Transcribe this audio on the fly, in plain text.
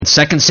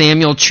2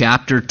 Samuel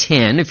chapter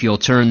 10, if you'll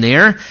turn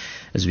there,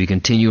 as we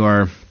continue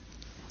our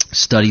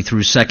study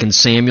through 2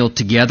 Samuel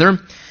together.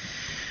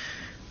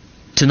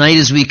 Tonight,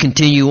 as we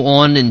continue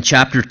on in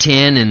chapter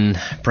 10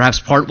 and perhaps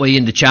partway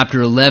into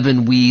chapter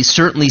 11, we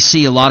certainly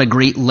see a lot of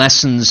great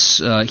lessons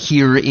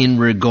here in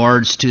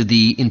regards to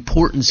the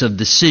importance of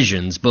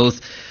decisions, both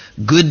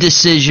good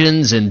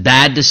decisions and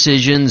bad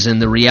decisions,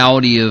 and the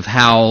reality of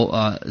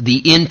how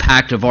the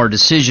impact of our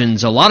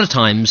decisions a lot of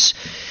times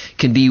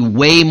can be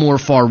way more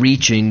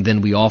far-reaching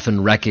than we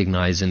often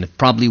recognize. And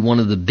probably one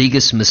of the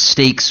biggest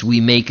mistakes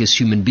we make as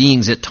human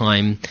beings at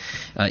times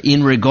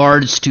in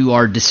regards to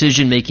our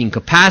decision-making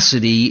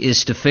capacity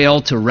is to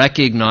fail to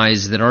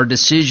recognize that our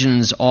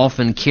decisions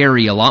often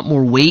carry a lot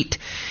more weight,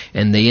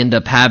 and they end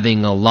up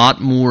having a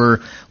lot more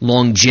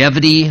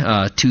longevity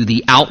to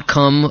the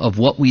outcome of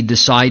what we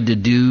decide to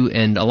do,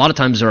 and a lot of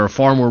times there are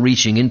far more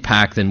reaching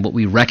impact than what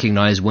we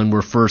recognize when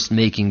we're first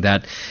making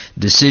that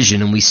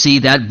decision. And we see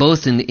that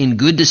both in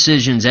good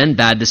decisions and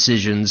bad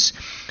decisions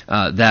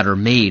that are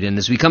made. And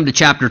as we come to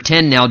chapter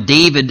 10 now,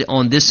 David,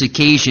 on this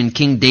occasion,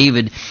 King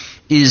David,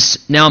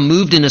 is now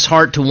moved in his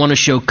heart to want to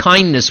show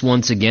kindness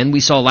once again. We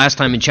saw last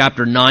time in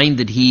chapter 9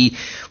 that he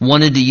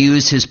wanted to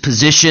use his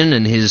position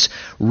and his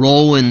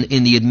role in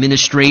the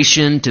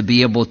administration to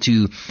be able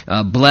to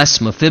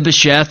bless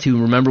Mephibosheth,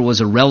 who, remember,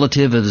 was a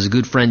relative of his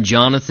good friend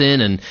Jonathan,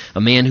 and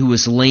a man who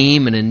was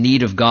lame and in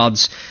need of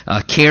God's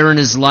care in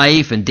his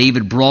life. And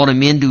David brought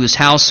him into his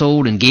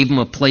household and gave him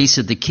a place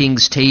at the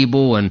king's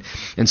table and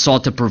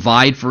sought to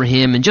provide for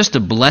him and just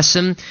to bless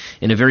him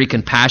in a very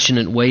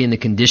compassionate way in the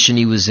condition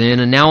he was in.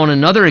 And now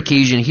on another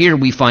occasion here,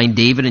 we find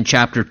David in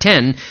chapter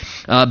 10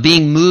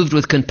 being moved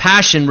with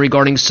compassion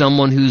regarding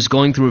someone who's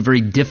going through a very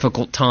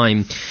difficult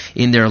time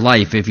in their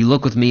life. If you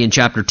look with me in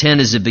chapter 10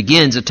 as it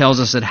begins, it tells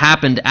us it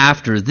happened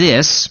after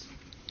this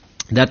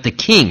that the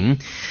king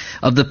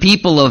of the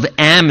people of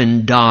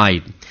Ammon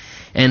died,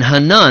 and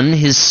Hanun,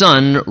 his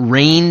son,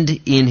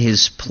 reigned in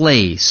his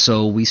place.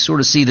 So we sort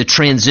of see the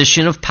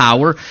transition of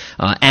power.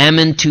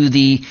 Ammon to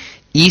the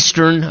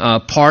eastern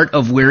part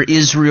of where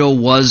Israel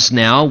was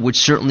now, which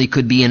certainly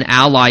could be an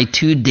ally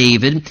to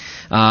David.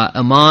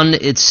 Ammon,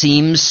 it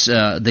seems,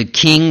 the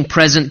king,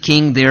 present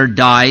king there,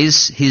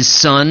 dies. His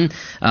son,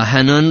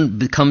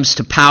 Hanun, comes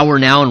to power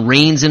now and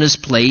reigns in his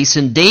place.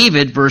 And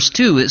David, verse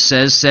 2, it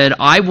said,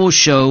 I will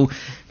show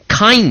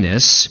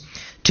kindness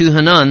to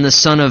Hanun, the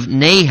son of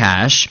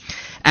Nahash,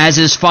 as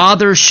his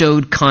father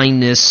showed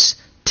kindness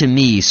to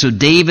me. So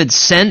David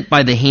sent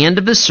by the hand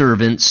of his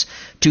servants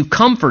to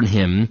comfort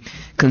him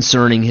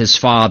concerning his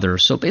father.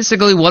 So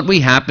basically what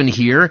we happen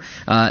here,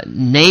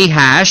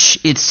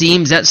 Nahash, it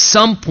seems at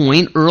some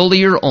point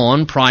earlier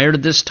on, prior to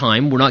this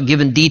time, we're not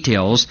given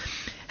details,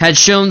 had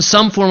shown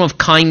some form of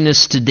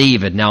kindness to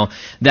David. Now,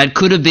 that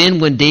could have been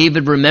when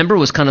David, remember,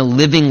 was kind of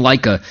living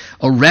like a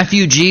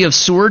refugee of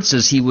sorts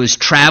as he was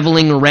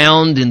traveling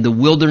around in the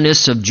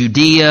wilderness of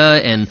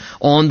Judea and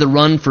on the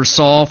run for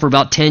Saul for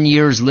about 10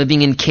 years,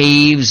 living in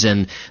caves,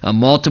 and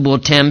multiple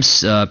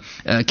attempts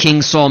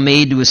King Saul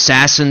made to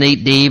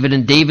assassinate David,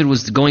 and David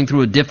was going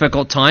through a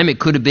difficult time. It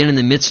could have been in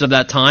the midst of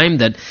that time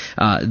that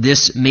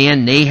this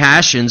man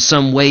Nahash in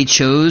some way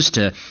chose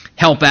to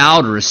help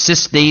out or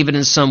assist David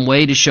in some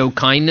way to show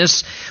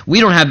kindness.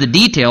 We don't have the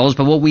details,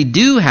 but what we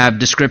do have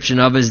description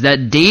of is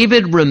that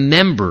David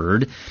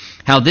remembered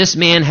how this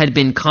man had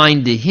been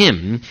kind to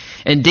him,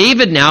 and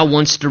David now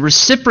wants to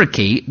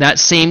reciprocate that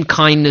same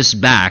kindness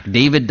back.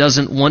 David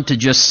doesn't want to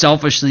just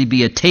selfishly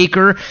be a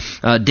taker.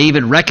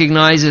 David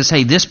recognizes,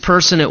 hey, this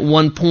person at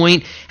one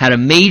point had a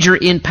major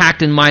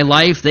impact in my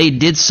life. They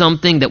did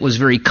something that was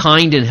very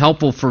kind and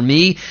helpful for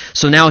me.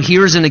 So now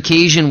here's an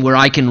occasion where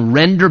I can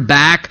render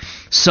back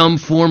some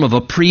form of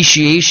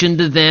appreciation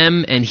to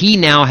them, and he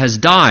now has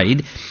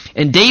died.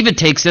 And David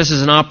takes this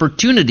as an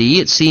opportunity,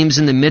 it seems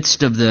in the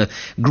midst of the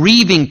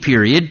grieving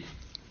period,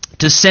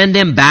 to send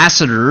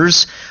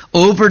ambassadors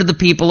over to the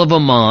people of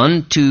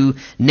Ammon, to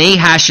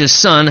Nahash's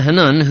son,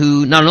 Hanun,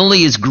 who not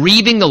only is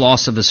grieving the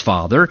loss of his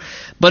father,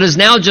 but has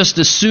now just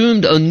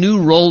assumed a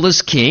new role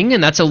as king,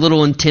 and that's a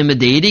little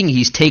intimidating.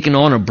 He's taken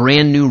on a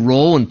brand new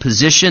role and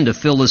position to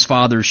fill his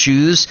father's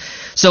shoes.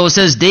 So it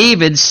says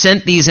David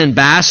sent these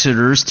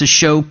ambassadors to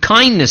show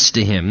kindness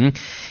to him,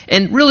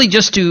 and really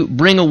just to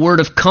bring a word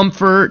of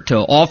comfort, to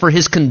offer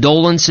his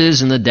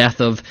condolences in the death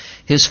of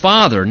his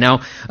father. Now,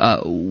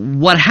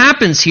 what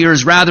happens here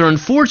is rather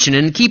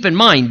unfortunate, and keep in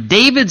mind,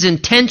 David's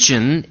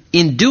intention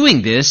in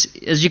doing this,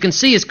 as you can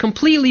see, is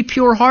completely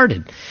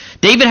pure-hearted.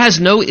 David has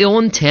no ill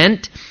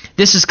intent.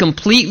 This is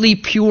completely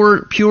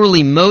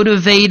purely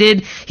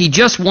motivated. He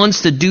just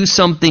wants to do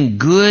something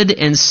good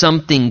and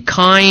something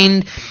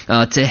kind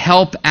to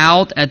help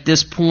out at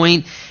this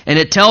point. And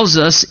it tells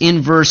us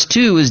in verse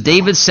 2, as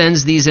David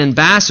sends these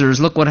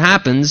ambassadors, look what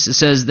happens. It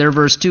says there,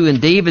 verse 2,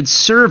 and David's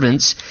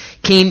servants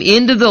came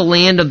into the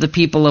land of the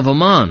people of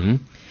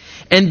Ammon,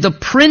 and the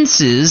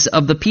princes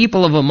of the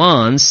people of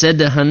Ammon said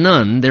to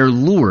Hanun, their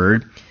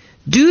lord,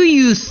 do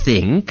you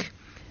think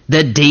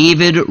that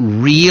David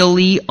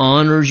really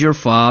honors your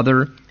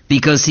father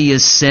because he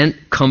has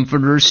sent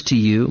comforters to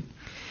you?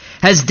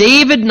 Has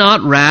David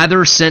not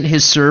rather sent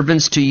his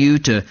servants to you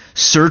to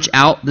search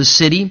out the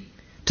city,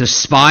 to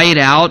spy it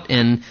out,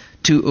 and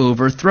to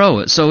overthrow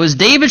it? So as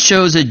David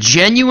shows a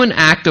genuine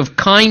act of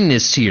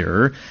kindness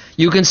here,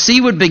 you can see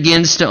what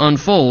begins to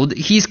unfold.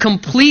 He's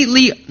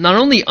completely not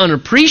only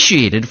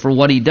unappreciated for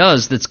what he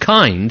does that's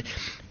kind,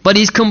 but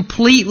he's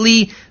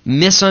completely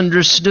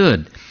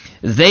misunderstood.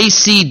 They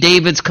see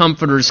David's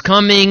comforters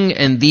coming,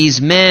 and these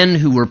men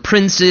who were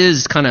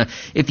princes, kind of,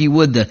 if you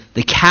would,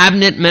 the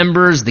cabinet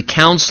members, the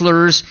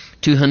counselors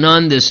to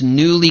Hanun, this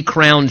newly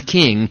crowned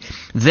king,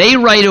 they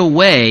right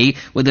away,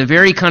 with a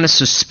very kind of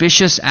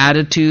suspicious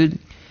attitude,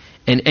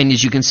 and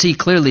as you can see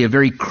clearly, a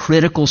very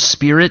critical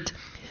spirit,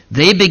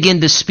 they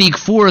begin to speak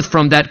forth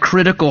from that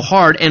critical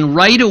heart, and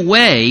right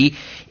away,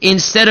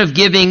 instead of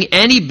giving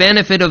any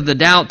benefit of the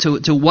doubt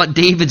to what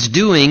David's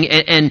doing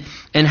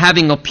and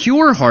having a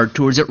pure heart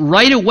towards it,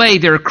 right away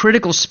their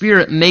critical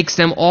spirit makes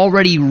them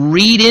already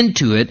read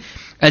into it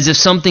as if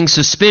something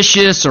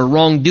suspicious or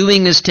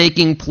wrongdoing is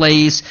taking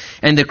place,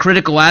 and the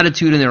critical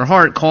attitude in their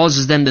heart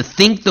causes them to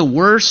think the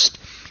worst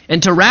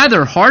and to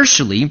rather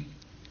harshly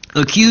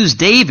accuse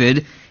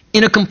David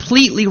in a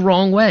completely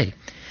wrong way.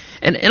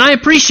 And I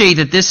appreciate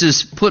that this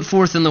is put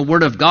forth in the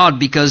Word of God,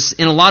 because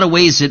in a lot of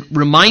ways it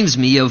reminds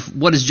me of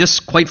what is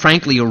just, quite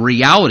frankly, a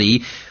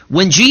reality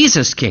when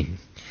Jesus came.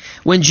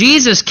 When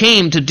Jesus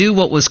came to do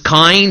what was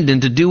kind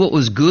and to do what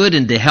was good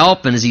and to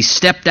help, and as he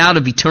stepped out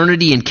of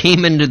eternity and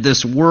came into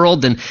this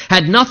world and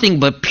had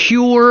nothing but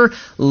pure,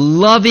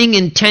 loving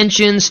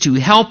intentions to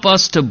help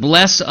us, to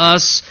bless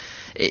us,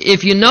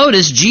 if you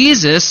notice,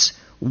 Jesus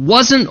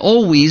wasn't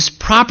always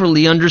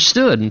properly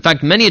understood. In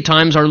fact, many a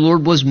times our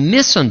Lord was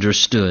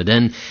misunderstood,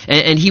 and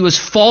he was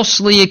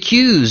falsely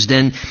accused,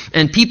 and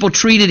people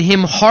treated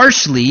him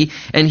harshly,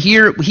 and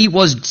here he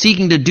was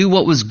seeking to do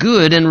what was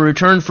good, and in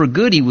return for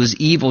good he was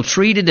evil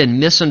treated and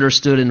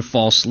misunderstood and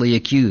falsely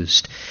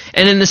accused.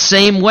 And in the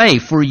same way,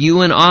 for you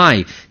and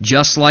I,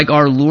 just like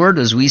our Lord,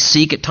 as we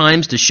seek at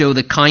times to show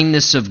the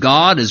kindness of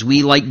God, as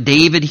we, like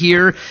David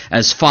here,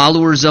 as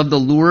followers of the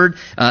Lord,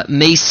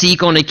 may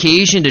seek on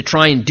occasion to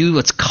try and do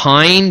what's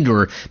kind,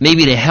 or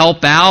maybe to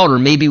help out, or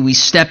maybe we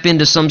step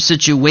into some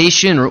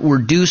situation or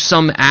do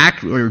some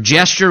act or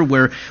gesture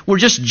where we're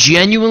just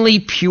genuinely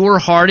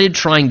pure-hearted,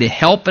 trying to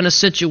help in a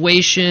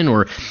situation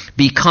or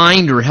be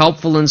kind or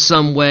helpful in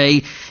some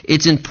way.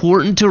 It's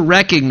important to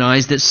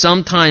recognize that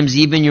sometimes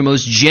even your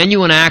most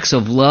genuine acts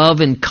of love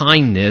and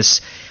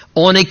kindness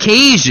on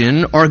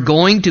occasion are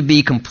going to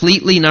be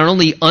completely not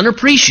only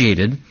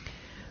unappreciated,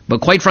 but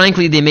quite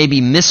frankly, they may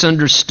be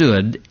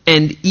misunderstood.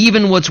 And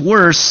even what's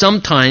worse,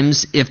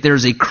 sometimes if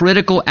there's a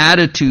critical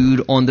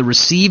attitude on the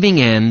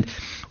receiving end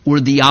or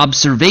the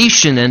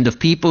observation end of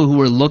people who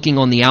are looking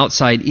on the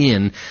outside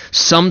in,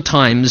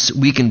 sometimes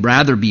we can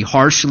rather be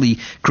harshly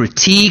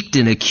critiqued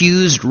and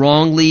accused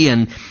wrongly.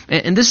 And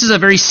this is a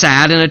very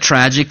sad and a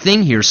tragic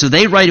thing here. So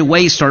they right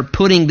away start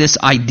putting this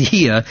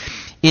idea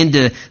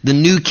into the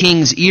new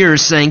king's ears,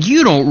 saying,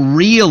 you don't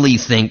really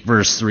think,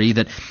 verse 3,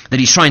 that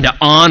he's trying to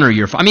honor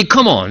your father. I mean,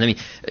 come on. I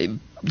mean,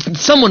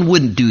 someone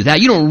wouldn't do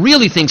that. You don't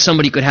really think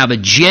somebody could have a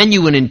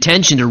genuine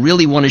intention to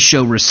really want to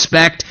show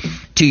respect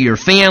to your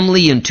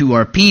family and to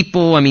our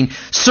people. I mean,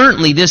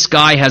 certainly this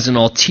guy has an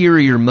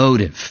ulterior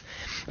motive.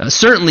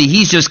 Certainly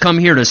he's just come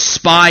here to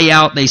spy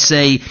out, they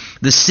say,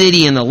 the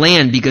city and the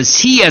land, because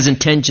he has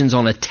intentions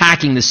on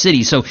attacking the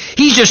city. So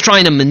he's just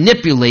trying to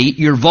manipulate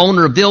your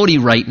vulnerability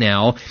right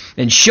now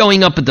and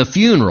showing up at the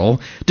funeral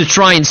to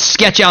try and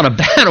sketch out a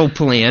battle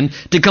plan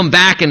to come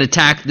back and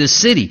attack this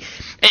city.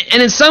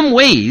 And in some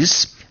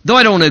ways, though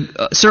I don't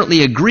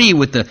certainly agree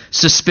with the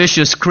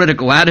suspicious,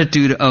 critical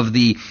attitude of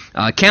the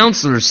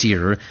counselors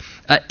here,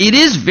 it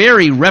is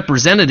very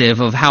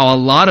representative of how a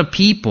lot of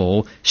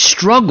people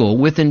struggle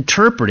with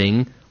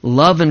interpreting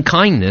love and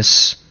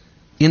kindness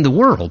in the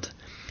world.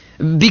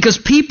 Because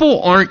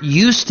people aren't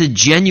used to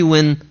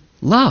genuine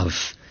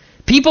love.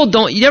 People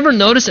don't, you ever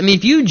notice, I mean,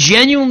 if you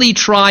genuinely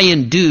try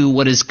and do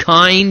what is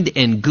kind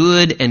and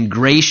good and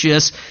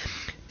gracious,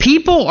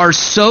 people are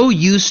so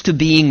used to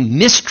being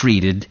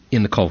mistreated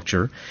in the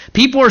culture.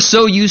 People are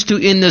so used to,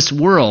 in this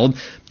world,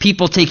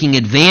 people taking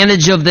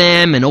advantage of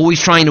them and always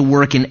trying to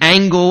work an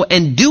angle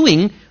and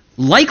doing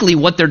likely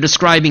what they're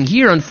describing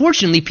here.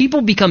 Unfortunately,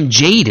 people become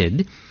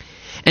jaded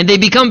and they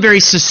become very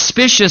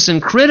suspicious and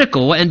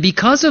critical, and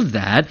because of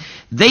that,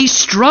 they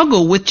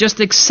struggle with just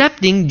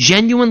accepting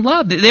genuine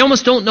love. They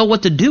almost don't know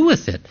what to do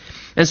with it.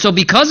 And so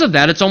because of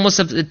that, it's almost,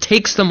 it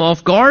takes them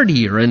off guard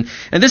here. And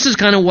this is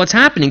kind of what's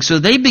happening. So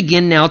they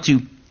begin now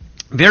to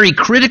very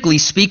critically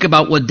speak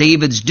about what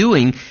David's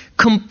doing,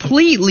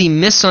 completely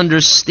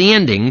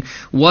misunderstanding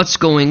what's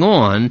going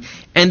on.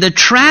 And the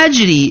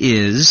tragedy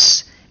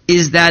is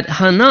that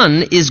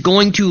Hanun is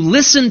going to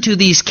listen to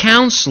these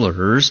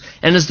counselors,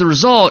 and as the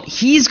result,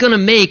 he's going to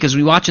make, as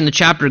we watch in the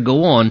chapter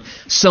go on,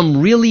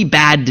 some really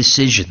bad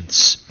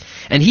decisions.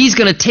 And he's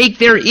going to take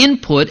their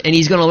input and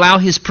he's going to allow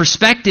his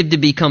perspective to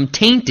become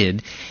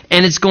tainted,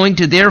 and it's going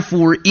to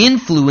therefore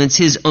influence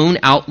his own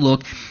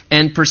outlook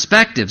and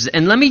perspectives.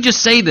 And let me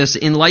just say this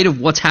in light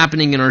of what's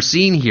happening in our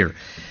scene here.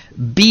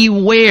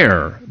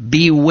 beware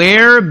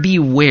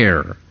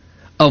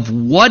of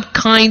what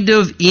kind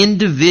of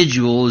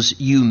individuals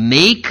you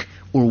make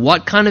or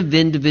what kind of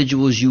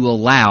individuals you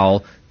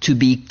allow to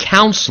be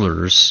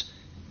counselors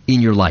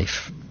in your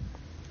life.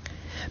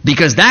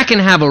 Because that can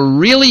have a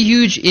really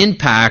huge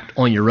impact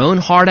on your own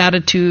heart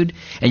attitude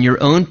and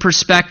your own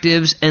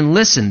perspectives. And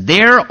listen,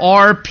 there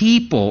are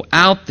people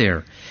out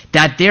there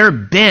that their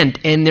bent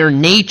and their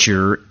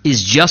nature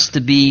is just to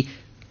be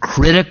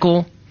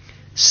critical,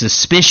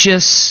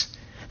 suspicious.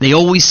 They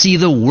always see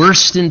the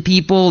worst in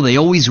people. They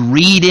always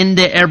read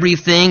into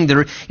everything.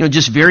 They're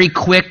just very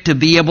quick to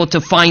be able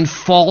to find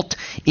fault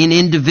in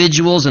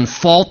individuals and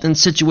fault in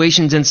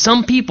situations. And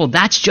some people,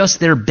 that's just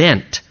their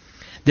bent.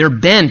 They're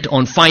bent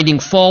on finding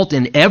fault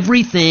in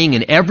everything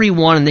and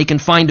everyone, and they can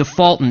find a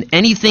fault in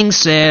anything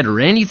said or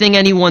anything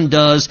anyone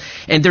does,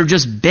 and they're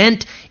just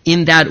bent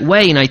in that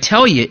way. And I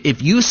tell you,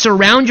 if you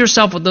surround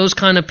yourself with those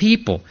kind of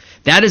people,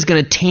 that is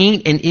going to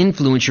taint and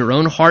influence your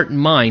own heart and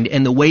mind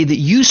and the way that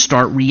you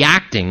start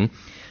reacting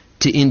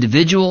to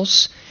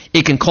individuals.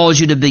 It can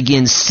cause you to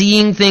begin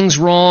seeing things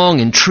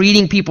wrong and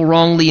treating people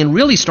wrongly and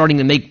really starting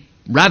to make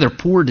rather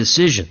poor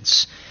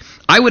decisions.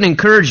 I would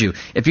encourage you,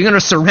 if you're going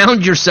to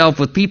surround yourself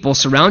with people,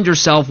 surround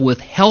yourself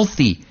with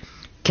healthy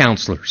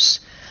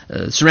counselors.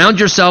 Surround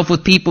yourself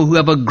with people who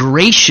have a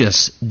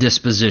gracious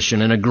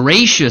disposition and a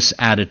gracious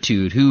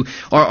attitude, who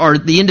are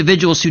the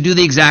individuals who do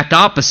the exact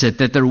opposite,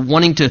 that they're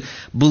wanting to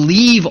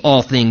believe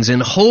all things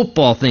and hope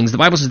all things. The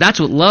Bible says that's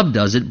what love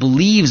does. It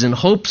believes and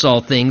hopes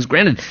all things.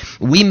 Granted,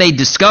 we may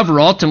discover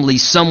ultimately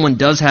someone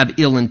does have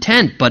ill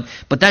intent, but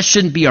that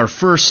shouldn't be our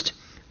first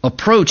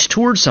approach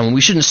towards someone.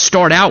 We shouldn't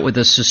start out with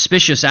a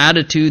suspicious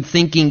attitude,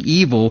 thinking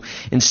evil.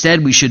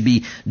 Instead, we should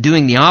be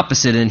doing the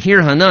opposite. And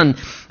here Hanun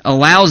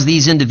allows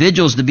these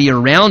individuals to be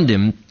around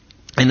him,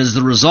 and as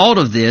the result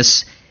of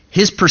this,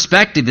 his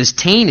perspective is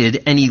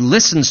tainted, and he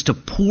listens to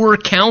poor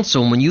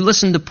counsel. And when you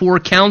listen to poor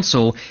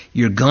counsel,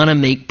 you're going to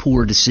make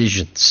poor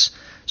decisions.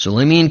 So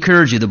let me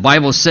encourage you. The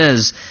Bible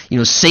says,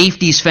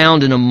 safety's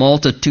found in a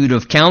multitude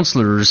of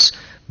counselors,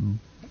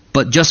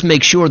 but just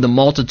make sure the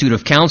multitude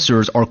of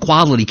counselors are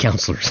quality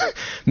counselors.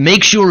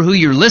 Make sure who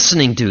you're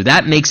listening to.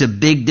 That makes a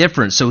big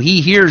difference. So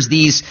he hears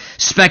these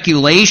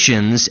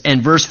speculations,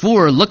 and verse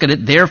 4, look at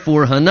it,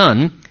 therefore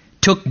Hanun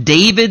took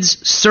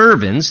David's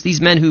servants, these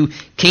men who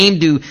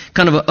came to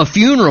kind of a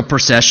funeral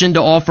procession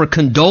to offer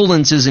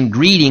condolences and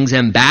greetings,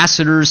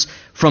 ambassadors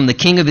from the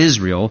king of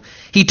Israel.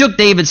 He took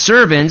David's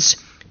servants,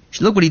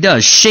 look what he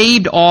does,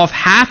 shaved off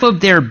half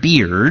of their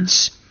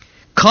beards,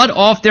 cut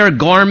off their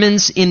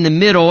garments in the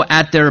middle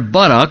at their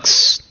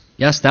buttocks.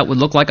 Yes, that would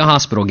look like a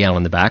hospital gown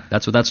in the back.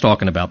 That's what that's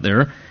talking about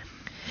there.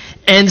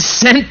 And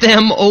sent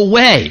them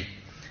away.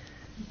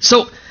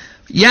 So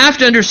you have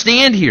to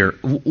understand here,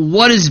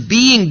 what is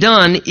being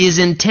done is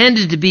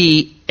intended to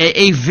be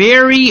a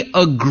very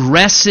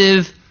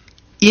aggressive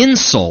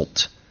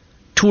insult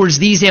towards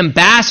these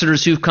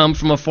ambassadors who've come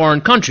from a foreign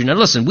country. Now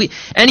listen,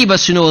 any of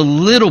us who know a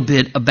little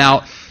bit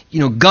about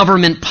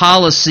government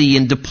policy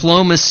and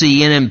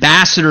diplomacy and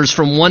ambassadors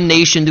from one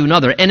nation to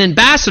another. An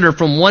ambassador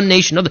from one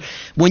nation to another.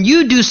 When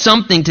you do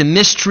something to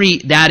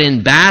mistreat that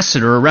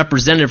ambassador or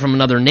representative from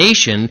another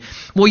nation,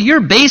 well, you're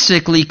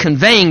basically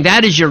conveying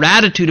that is your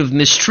attitude of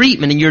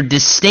mistreatment and your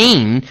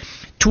disdain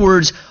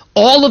towards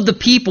all of the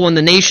people in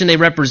the nation they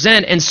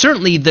represent, and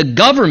certainly the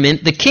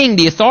government, the king,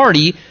 the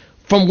authority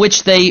from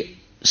which they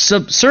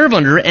serve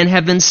under and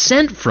have been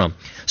sent from.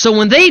 So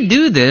when they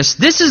do this,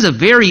 this is a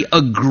very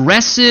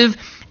aggressive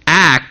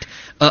act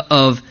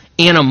of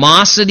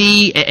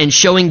animosity and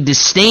showing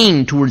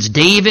disdain towards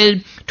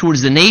David,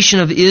 towards the nation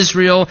of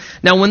Israel.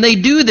 Now, when they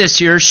do this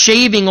here,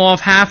 shaving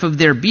off half of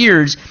their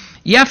beards,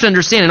 you have to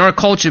understand in our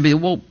culture,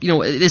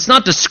 it's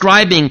not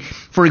describing,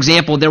 for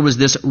example, there was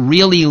this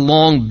really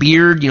long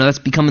beard, that's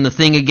becoming the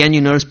thing again.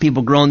 You notice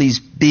people growing these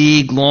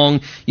big,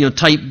 long,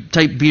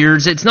 tight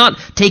beards. It's not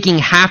taking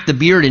half the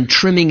beard and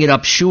trimming it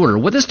up shorter.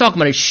 What this is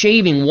talking about is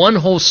shaving one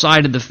whole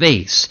side of the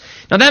face.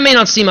 Now, that may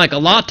not seem like a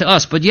lot to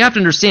us, but you have to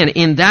understand,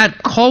 in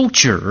that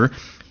culture,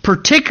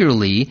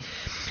 particularly,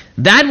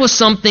 that was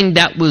something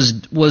that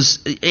was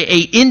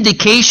a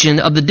indication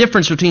of the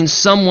difference between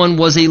someone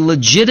was a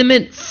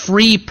legitimate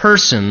free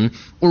person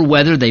or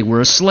whether they were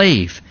a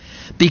slave.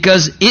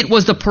 Because it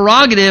was the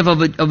prerogative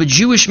of a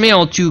Jewish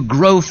male to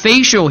grow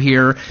facial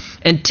hair,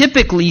 and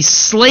typically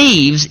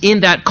slaves in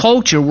that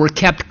culture were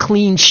kept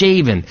clean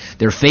shaven.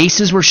 Their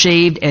faces were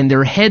shaved and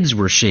their heads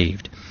were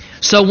shaved.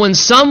 So when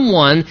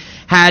someone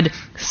had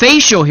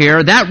facial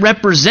hair, that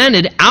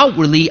represented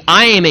outwardly,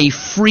 I am a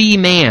free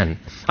man.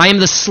 I am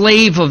the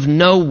slave of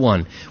no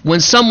one. When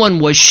someone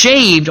was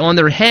shaved on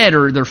their head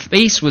or their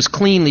face was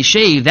cleanly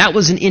shaved, that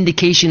was an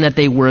indication that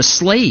they were a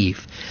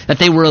slave, that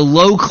they were a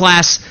low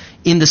class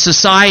in the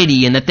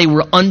society and that they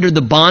were under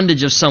the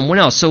bondage of someone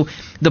else. So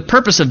the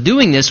purpose of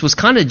doing this was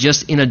kind of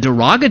just in a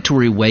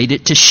derogatory way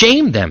to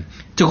shame them,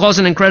 to cause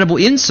an incredible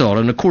insult.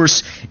 And of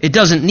course, it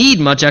doesn't need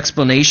much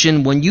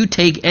explanation when you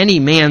take any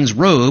man's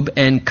robe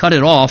and cut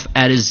it off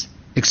at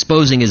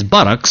exposing his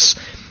buttocks,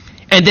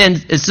 And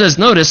then it says,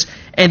 notice,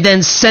 and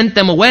then sent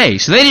them away.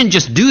 So they didn't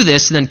just do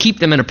this and then keep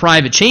them in a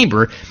private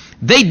chamber.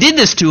 They did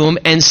this to them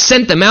and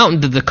sent them out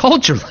into the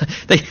culture.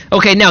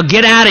 Okay, now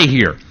get out of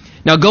here.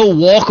 Now go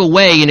walk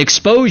away and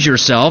expose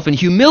yourself and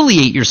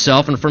humiliate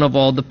yourself in front of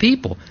all the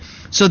people.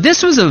 So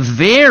this was a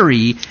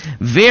very,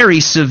 very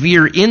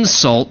severe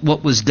insult,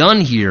 what was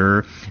done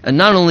here, and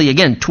not only,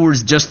 again,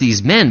 towards just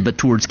these men, but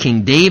towards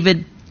King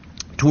David,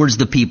 towards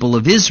the people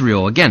of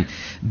Israel. Again,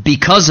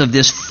 because of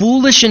this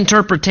foolish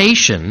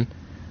interpretation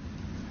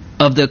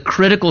of the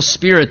critical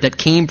spirit that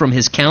came from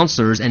his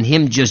counselors and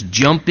him just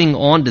jumping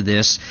onto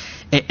this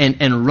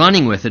and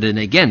running with it. And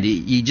again,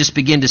 you just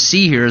begin to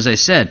see here, as I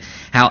said,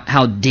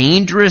 how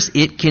dangerous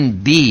it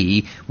can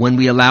be when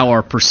we allow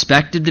our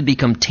perspective to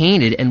become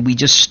tainted and we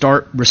just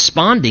start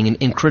responding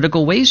in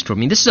critical ways to it. I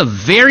mean, this is a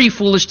very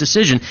foolish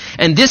decision,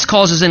 and this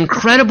causes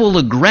incredible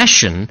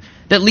aggression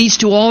that leads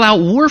to all-out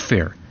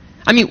warfare.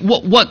 I mean,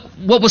 what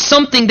was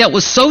something that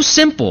was so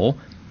simple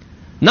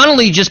not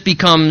only just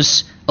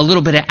becomes a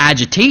little bit of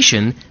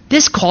agitation,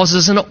 this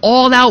causes an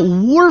all-out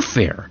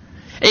warfare.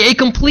 A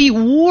complete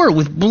war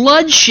with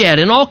bloodshed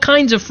and all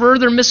kinds of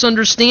further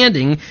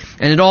misunderstanding,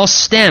 and it all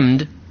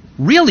stemmed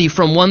really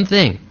from one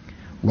thing: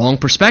 wrong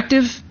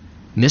perspective,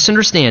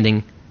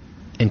 misunderstanding,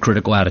 and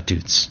critical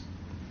attitudes.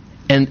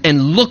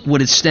 And look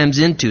what it stems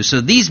into.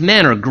 So these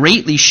men are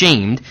greatly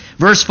shamed.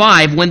 Verse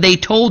 5, when they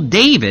told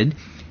David,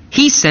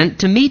 he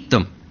sent to meet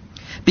them,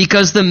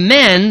 because the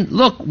men,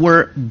 look,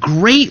 were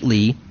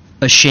greatly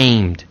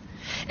ashamed.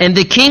 And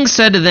the king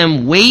said to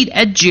them, wait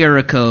at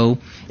Jericho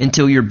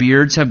until your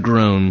beards have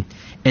grown,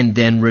 and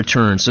then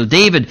return. So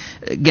David,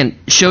 again,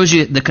 shows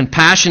you the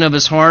compassion of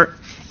his heart,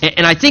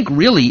 and I think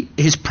really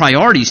his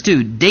priorities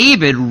too.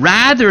 David,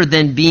 rather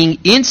than being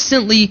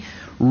instantly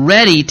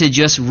ready to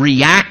just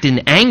react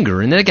in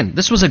anger, and then again,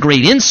 this was a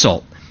great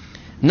insult,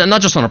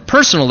 not just on a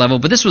personal level,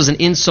 but this was an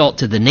insult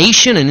to the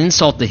nation, an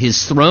insult to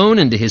his throne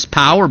and to his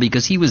power,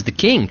 because he was the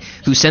king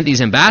who sent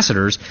these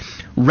ambassadors.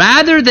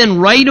 Rather than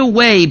right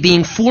away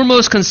being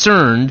foremost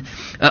concerned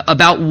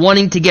about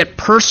wanting to get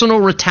personal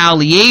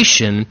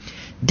retaliation,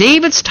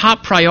 David's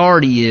top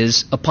priority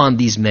is upon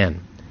these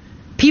men.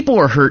 People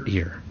are hurt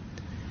here.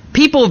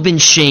 People have been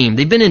shamed.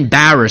 They've been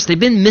embarrassed. They've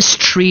been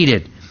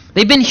mistreated.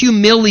 They've been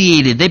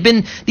humiliated.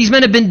 These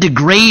men have been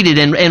degraded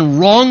and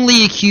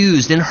wrongly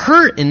accused and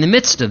hurt in the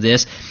midst of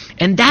this.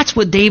 And that's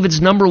what David's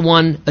number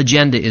one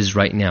agenda is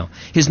right now.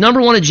 His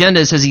number one agenda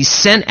is, as he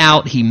sent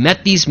out, he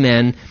met these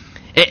men,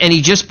 and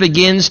he just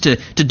begins to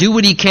do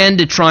what he can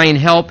to try and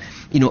help,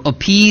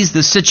 appease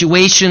the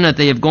situation that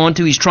they have gone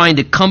to. He's trying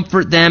to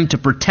comfort them, to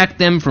protect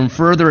them from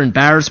further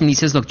embarrassment. He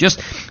says, look,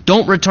 just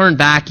don't return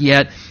back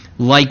yet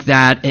like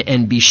that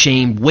and be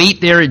shamed.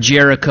 Wait there at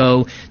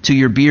Jericho till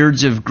your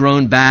beards have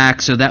grown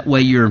back, so that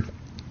way you're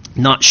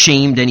not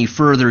shamed any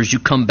further as you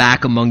come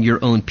back among your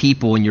own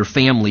people and your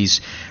families,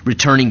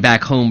 returning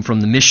back home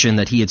from the mission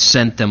that he had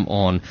sent them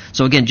on.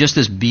 So again, just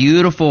this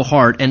beautiful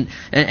heart. And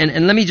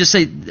let me just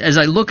say, as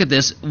I look at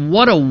this,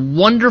 what a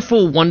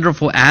wonderful,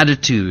 wonderful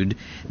attitude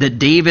that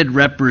David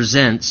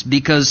represents,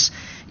 because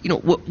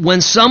when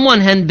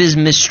someone has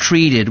been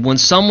mistreated, when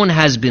someone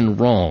has been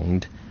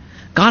wronged,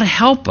 God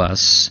help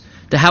us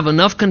to have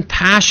enough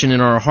compassion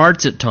in our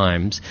hearts at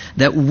times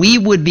that we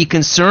would be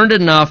concerned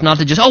enough not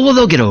to just,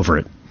 they'll get over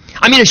it.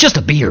 I mean, it's just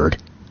a beard.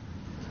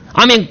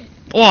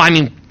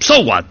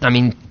 So what?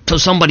 So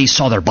somebody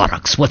saw their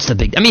buttocks. What's the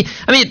big...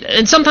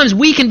 and sometimes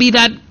we can be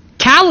that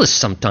callous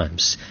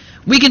sometimes.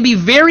 We can be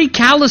very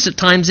callous at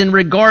times in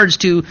regards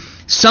to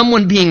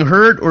someone being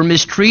hurt or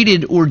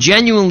mistreated or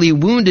genuinely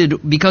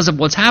wounded because of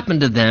what's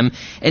happened to them.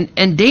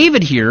 And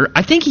David here,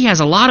 I think he has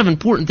a lot of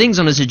important things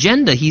on his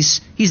agenda.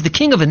 He's the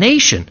king of a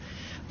nation,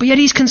 but yet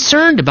he's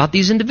concerned about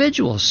these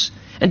individuals.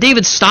 And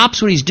David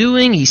stops what he's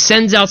doing. He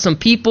sends out some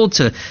people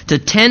to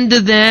tend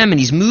to them, and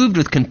he's moved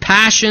with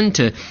compassion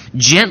to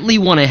gently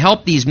want to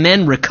help these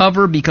men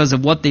recover because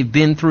of what they've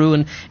been through.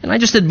 And I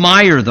just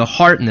admire the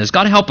heart in this.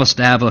 God help us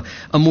to have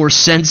a more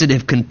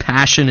sensitive,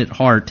 compassionate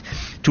heart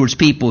towards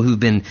people who've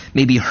been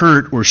maybe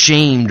hurt or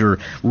shamed or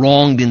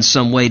wronged in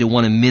some way, to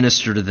want to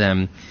minister to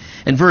them.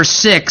 In verse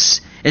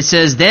 6, it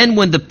says, then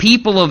when the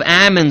people of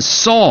Ammon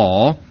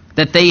saw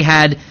that they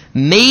had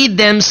made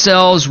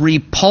themselves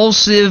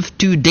repulsive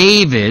to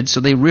David, so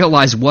they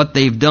realized what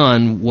they've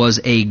done was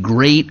a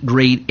great,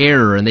 great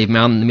error, and they've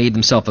made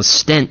themselves a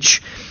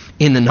stench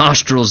in the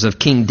nostrils of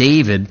King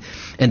David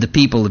and the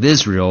people of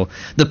Israel.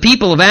 The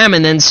people of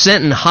Ammon then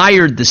sent and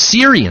hired the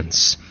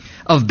Syrians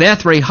of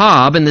Beth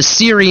Rahab and the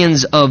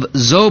Syrians of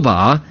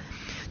Zobah,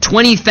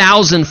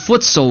 20,000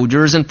 foot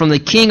soldiers, and from the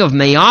king of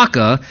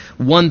Maacah,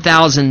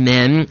 1,000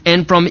 men,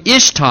 and from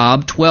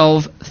Ishtab,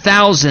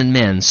 12,000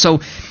 men.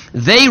 So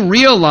they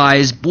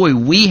realized,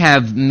 we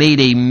have made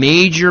a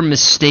major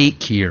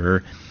mistake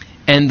here,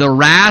 and the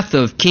wrath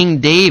of King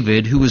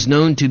David, who was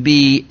known to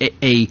be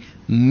a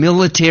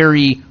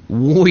military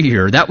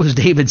warrior, that was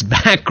David's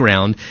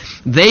background,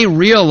 they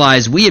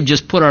realized we have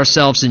just put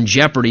ourselves in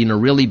jeopardy in a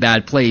really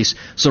bad place.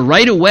 So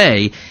right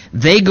away,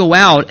 they go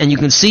out, and you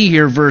can see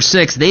here, verse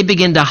 6, they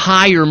begin to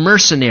hire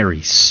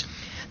mercenaries.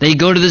 They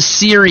go to the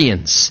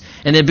Syrians,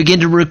 and they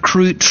begin to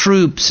recruit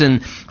troops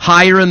and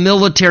hire a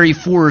military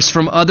force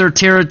from other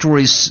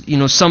territories,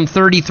 some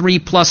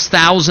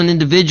 33,000+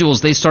 individuals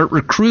they start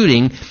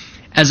recruiting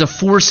as a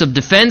force of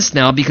defense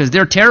now, because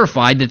they're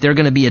terrified that they're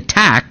going to be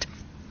attacked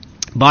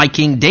by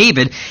King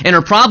David, and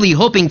are probably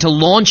hoping to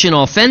launch an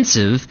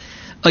offensive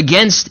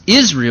against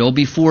Israel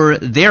before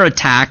they're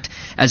attacked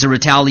as a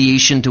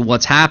retaliation to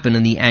what's happened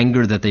and the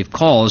anger that they've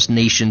caused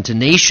nation to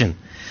nation.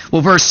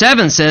 Well, verse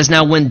 7 says,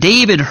 now when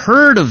David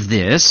heard of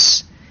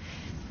this,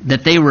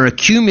 that they were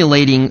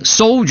accumulating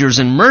soldiers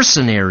and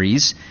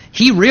mercenaries,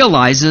 he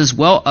realizes,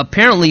 well,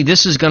 apparently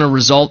this is going to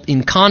result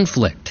in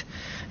conflict.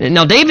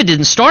 Now, David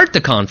didn't start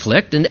the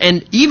conflict,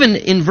 and even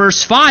in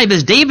verse 5,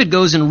 as David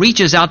goes and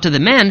reaches out to the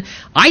men,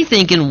 I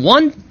think in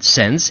one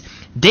sense,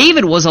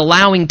 David was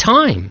allowing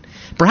time.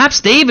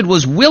 Perhaps David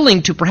was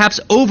willing to perhaps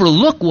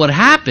overlook what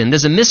happened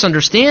as a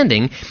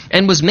misunderstanding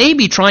and was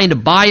maybe trying to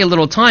buy a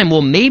little time.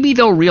 Well, maybe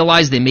they'll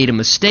realize they made a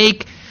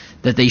mistake,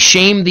 that they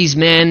shamed these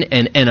men,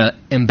 and an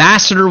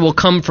ambassador will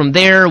come from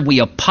there. We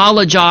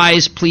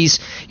apologize. Please,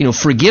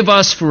 forgive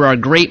us for our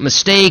great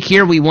mistake.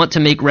 Here we want to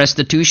make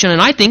restitution.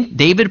 And I think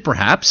David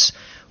perhaps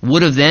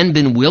would have then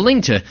been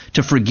willing to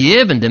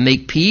forgive and to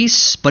make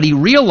peace, but he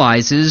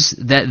realizes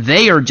that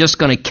they are just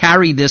going to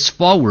carry this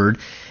forward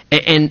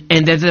and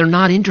that they're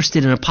not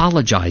interested in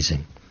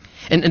apologizing.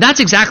 And that's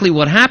exactly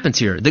what happens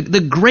here.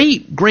 The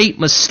great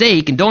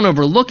mistake, and don't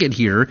overlook it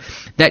here,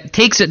 that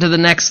takes it to the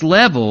next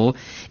level,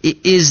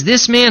 is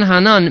this man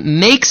Hanun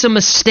makes a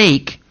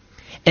mistake,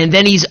 and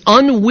then he's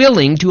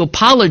unwilling to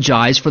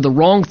apologize for the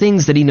wrong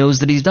things that he knows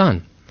that he's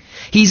done.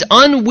 He's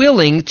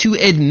unwilling to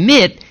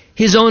admit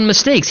his own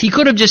mistakes. He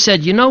could have just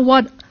said, you know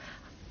what?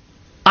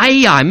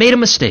 I made a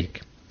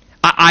mistake.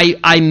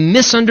 I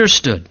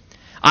misunderstood.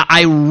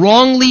 I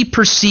wrongly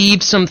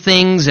perceived some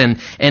things, and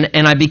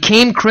I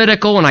became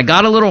critical, and I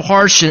got a little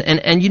harsh,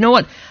 and you know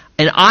what?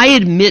 And I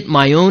admit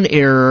my own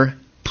error.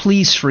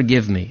 Please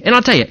forgive me. And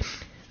I'll tell you,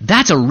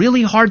 that's a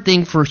really hard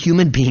thing for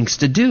human beings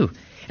to do.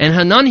 And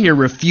Hanun here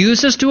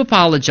refuses to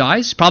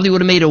apologize. Probably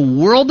would have made a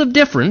world of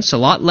difference, a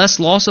lot less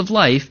loss of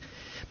life,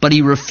 but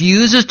he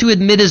refuses to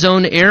admit his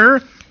own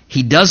error.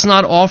 He does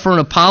not offer an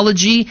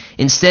apology.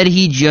 Instead,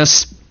 he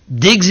just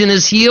digs in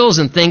his heels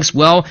and thinks,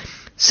 well,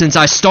 since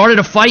I started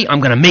a fight, I'm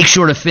going to make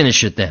sure to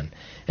finish it then.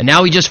 And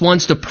now he just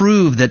wants to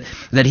prove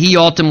that he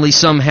ultimately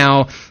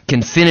somehow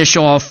can finish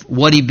off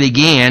what he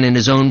began in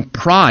his own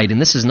pride.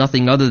 And this is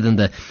nothing other than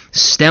the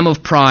stem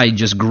of pride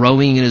just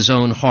growing in his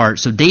own heart.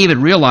 So David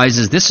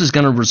realizes this is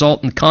going to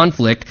result in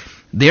conflict.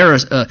 They're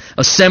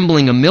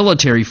assembling a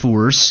military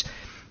force.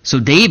 So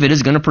David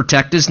is going to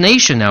protect his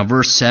nation. Now,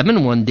 verse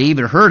 7, when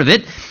David heard of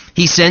it,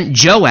 he sent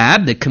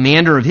Joab, the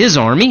commander of his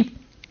army,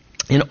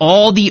 and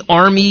all the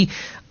army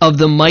of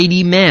the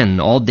mighty men,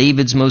 all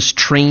David's most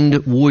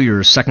trained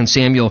warriors. 2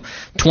 Samuel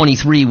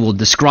 23 will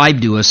describe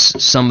to us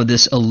some of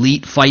this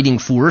elite fighting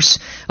force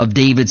of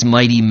David's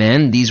mighty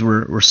men. These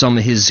were some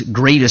of his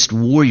greatest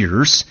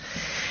warriors.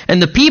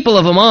 And the people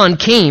of Ammon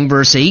came,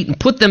 verse 8, and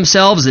put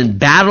themselves in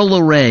battle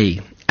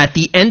array at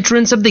the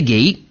entrance of the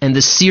gate, and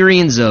the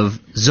Syrians of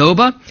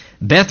Zobah,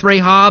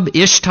 Beth-Rehob,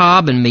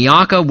 Ishtab, and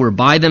Maacah were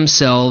by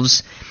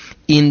themselves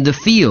in the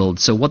field.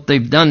 So what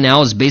they've done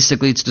now is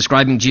basically, it's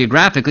describing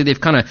geographically, they've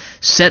kind of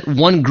set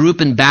one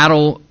group in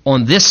battle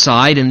on this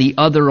side and the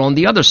other on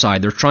the other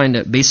side. They're trying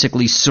to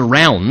basically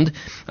surround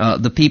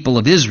the people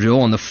of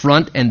Israel on the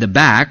front and the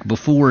back,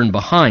 before and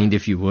behind,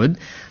 if you would.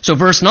 So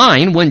verse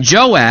 9, when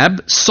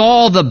Joab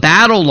saw the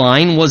battle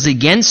line was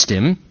against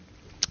him,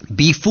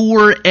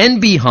 before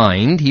and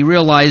behind, he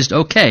realized,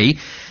 okay,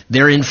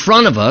 they're in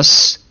front of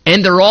us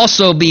and they're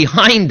also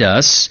behind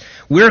us.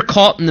 We're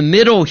caught in the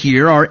middle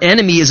here. Our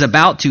enemy is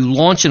about to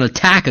launch an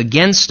attack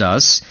against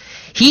us.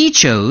 He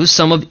chose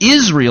some of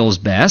Israel's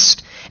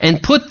best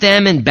and put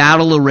them in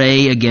battle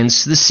array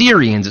against the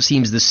Syrians. It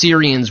seems the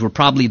Syrians were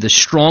probably the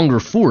stronger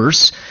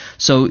force.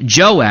 So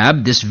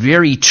Joab, this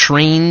very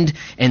trained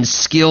and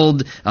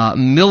skilled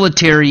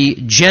military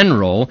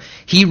general,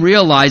 he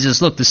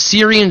realizes, look, the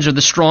Syrians are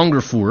the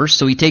stronger force.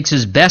 So he takes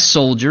his best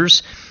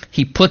soldiers.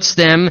 He puts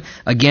them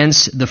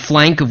against the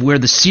flank of where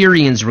the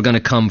Syrians were going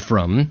to come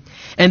from.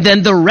 And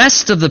then the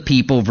rest of the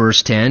people,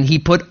 verse 10, he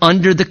put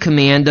under the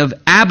command of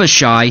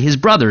Abishai, his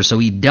brother. So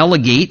he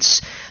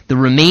delegates the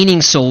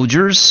remaining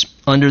soldiers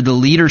under the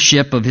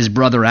leadership of his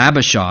brother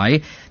Abishai,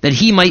 that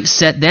he might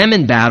set them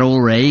in battle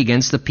array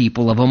against the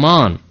people of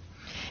Ammon.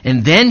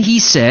 And then he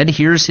said,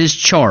 here's his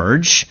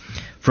charge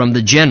from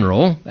the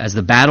general as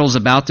the battle's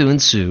about to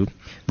ensue.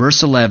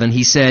 Verse 11,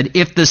 he said,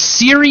 if the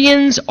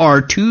Syrians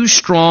are too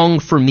strong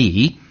for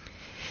me,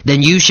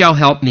 then you shall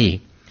help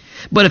me.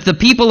 But if the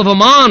people of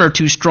Ammon are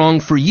too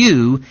strong for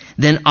you,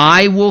 then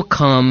I will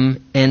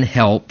come and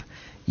help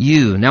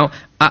you. Now,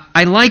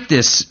 I like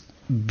this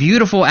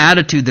beautiful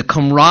attitude, the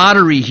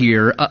camaraderie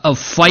here of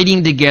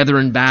fighting together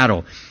in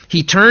battle.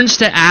 He turns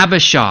to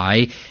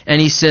Abishai and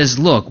he says,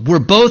 look, we're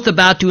both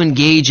about to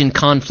engage in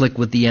conflict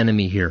with the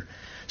enemy here.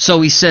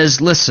 So he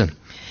says, listen,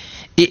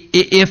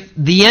 If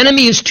the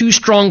enemy is too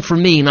strong for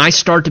me and I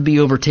start to be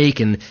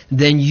overtaken,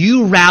 then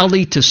you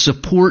rally to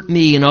support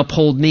me and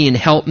uphold me and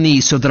help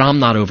me so that I'm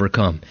not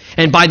overcome.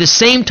 And by the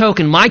same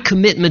token, my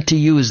commitment to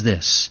you is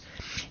this.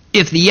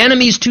 If the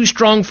enemy is too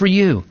strong for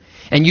you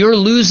and you're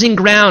losing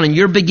ground and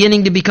you're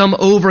beginning to become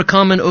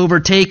overcome and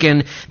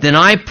overtaken, then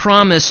I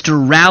promise to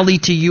rally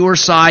to your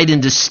side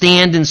and to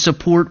stand in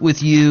support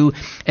with you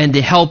and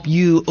to help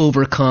you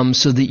overcome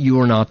so that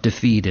you are not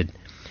defeated.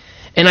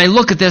 And I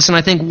look at this and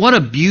I think, what a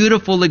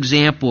beautiful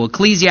example.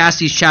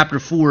 Ecclesiastes chapter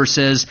 4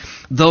 says,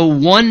 though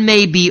one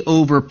may be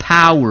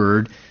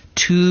overpowered,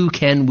 two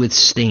can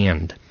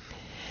withstand.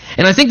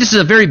 And I think this is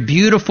a very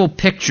beautiful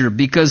picture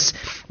because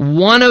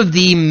one of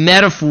the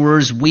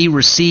metaphors we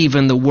receive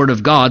in the Word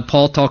of God,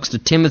 Paul talks to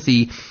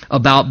Timothy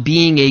about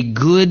being a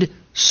good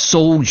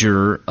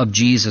soldier of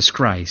Jesus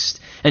Christ.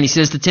 And he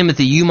says to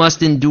Timothy, you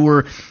must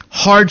endure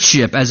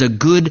hardship as a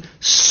good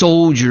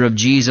soldier of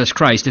Jesus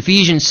Christ.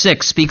 Ephesians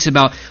 6 speaks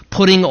about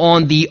putting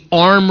on the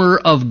armor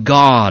of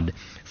God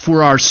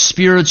for our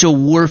spiritual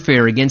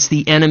warfare against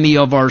the enemy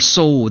of our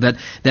soul, that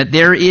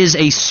there is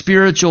a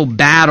spiritual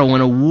battle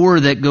and a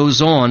war that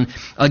goes on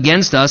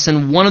against us,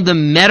 and one of the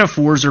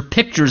metaphors or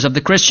pictures of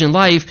the Christian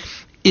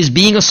life is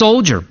being a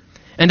soldier,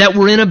 and that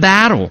we're in a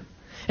battle,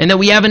 and that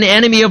we have an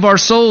enemy of our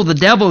soul, the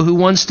devil, who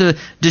wants to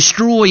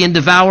destroy and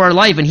devour our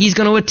life, and he's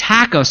going to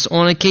attack us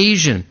on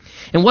occasion.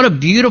 And what a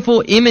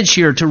beautiful image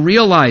here to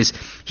realize.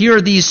 Here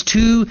are these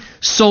two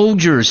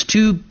soldiers,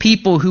 two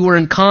people who are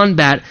in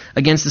combat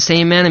against the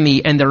same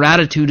enemy, and their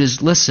attitude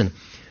is, listen,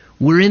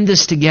 we're in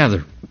this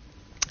together.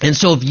 And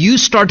so if you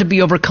start to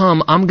be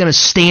overcome, I'm going to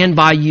stand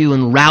by you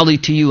and rally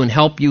to you and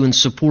help you and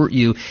support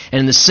you.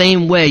 And in the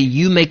same way,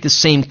 you make the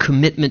same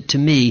commitment to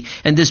me.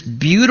 And this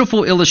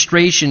beautiful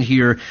illustration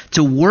here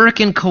to work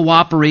in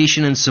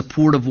cooperation and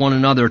support of one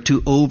another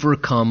to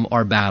overcome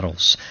our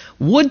battles.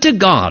 Would to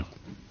God,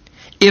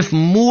 if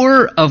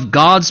more of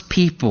God's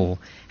people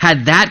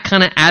had that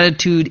kind of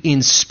attitude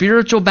in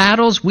spiritual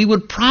battles, we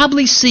would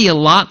probably see a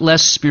lot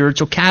less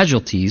spiritual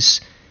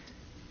casualties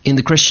in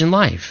the Christian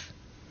life.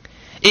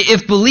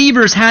 If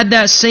believers had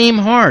that same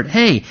heart,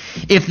 hey,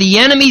 if the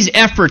enemy's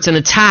efforts and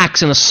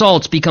attacks and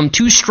assaults become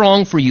too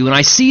strong for you, and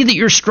I see that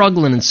you're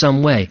struggling in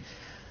some way,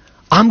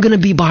 I'm going to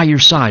be by your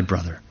side,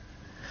 brother.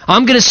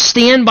 I'm going to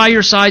stand by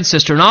your side,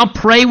 sister, and I'll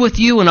pray with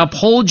you and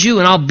uphold you,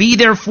 and I'll be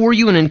there for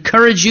you and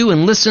encourage you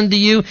and listen to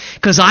you,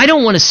 because I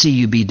don't want to see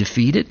you be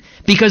defeated.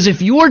 Because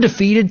if you're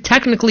defeated,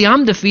 technically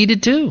I'm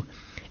defeated too,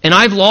 and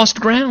I've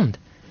lost ground.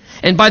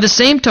 And by the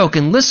same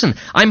token, listen,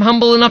 I'm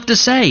humble enough to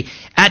say,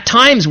 at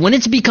times when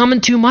it's becoming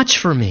too much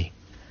for me,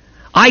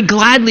 I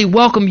gladly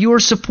welcome your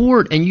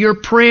support and your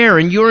prayer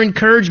and your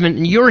encouragement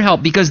and your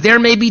help, because there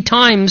may be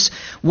times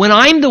when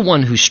I'm the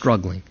one who's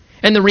struggling.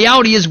 And the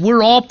reality is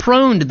we're all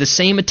prone to the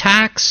same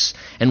attacks,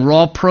 and we're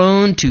all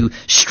prone to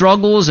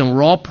struggles, and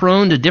we're all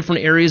prone to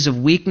different areas of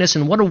weakness.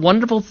 And what a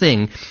wonderful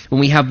thing when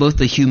we have both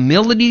the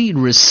humility to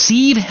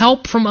receive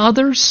help from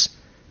others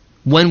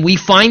when we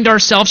find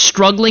ourselves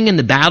struggling in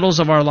the battles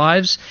of our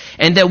lives,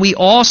 and that we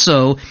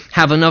also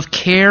have enough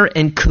care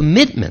and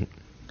commitment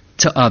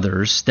to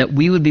others that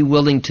we would be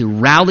willing to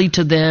rally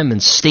to them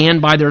and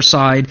stand by their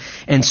side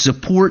and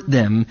support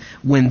them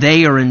when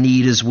they are in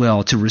need as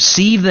well. To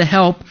receive the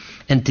help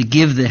and to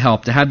give the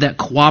help, to have that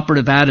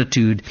cooperative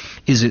attitude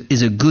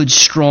is a good,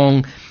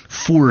 strong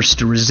force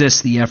to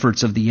resist the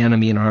efforts of the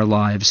enemy in our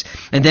lives.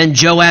 And then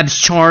Joab's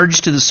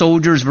charge to the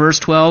soldiers, verse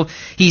 12,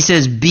 he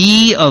says,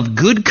 be of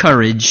good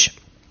courage,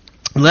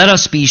 let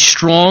us be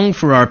strong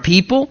for our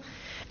people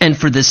and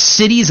for the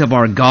cities of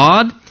our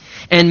God,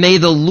 and may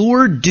the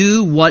Lord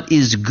do what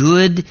is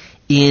good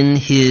in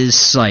his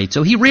sight.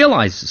 So he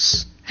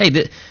realizes, hey,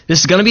 this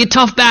is going to be a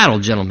tough battle,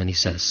 gentlemen, he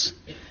says.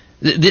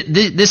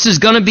 This is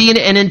going to be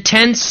an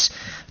intense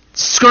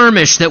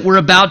skirmish that we're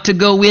about to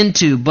go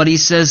into. But he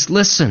says,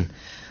 listen,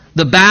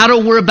 the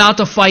battle we're about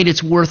to fight,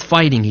 it's worth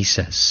fighting, he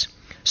says.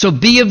 So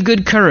be of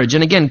good courage.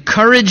 And again,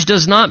 courage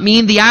does not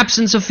mean the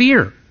absence of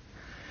fear.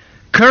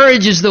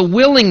 Courage is the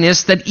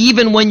willingness that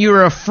even when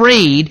you're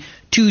afraid,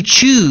 to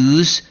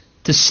choose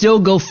to still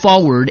go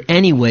forward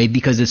anyway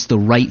because it's the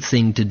right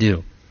thing to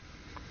do.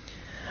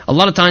 A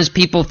lot of times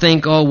people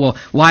think, oh, well,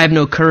 I have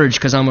no courage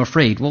because I'm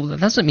afraid. Well, that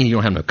doesn't mean you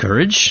don't have no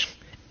courage.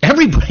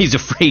 Everybody's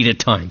afraid at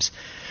times.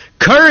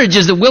 Courage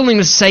is the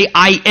willingness to say,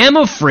 I am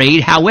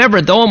afraid.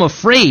 However, though I'm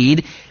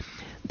afraid,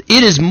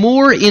 it is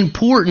more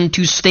important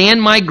to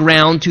stand my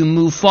ground, to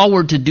move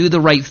forward, to do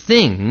the right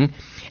thing,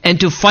 and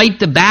to fight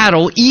the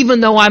battle even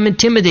though I'm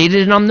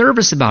intimidated and I'm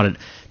nervous about it.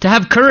 To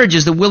have courage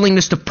is the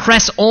willingness to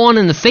press on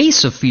in the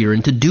face of fear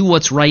and to do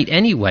what's right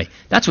anyway.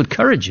 That's what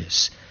courage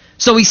is.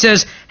 So he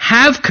says,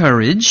 have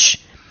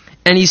courage,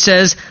 and he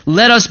says,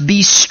 let us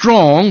be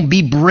strong,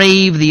 be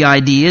brave, the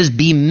idea is,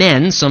 be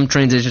men, some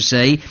translations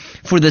say,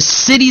 for the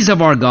cities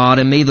of our God,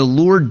 and may the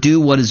Lord do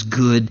what is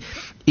good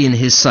in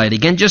his sight.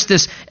 Again, just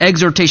this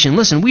exhortation.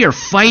 Listen, we are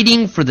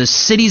fighting for the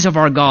cities of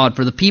our God,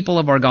 for the people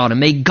of our God, and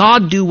may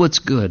God do what's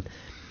good.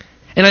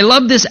 And I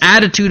love this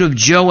attitude of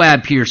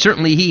Joab here.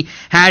 Certainly he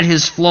had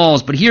his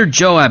flaws, but here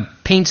Joab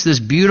paints this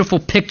beautiful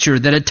picture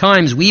that at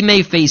times we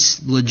may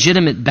face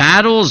legitimate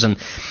battles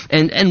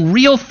and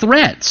real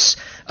threats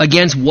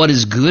against what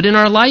is good in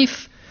our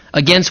life,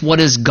 against what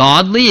is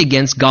godly,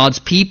 against God's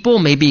people,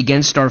 maybe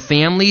against our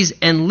families.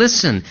 And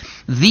listen,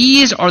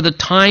 these are the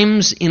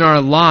times in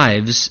our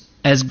lives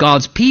as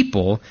God's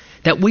people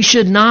that we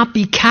should not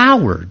be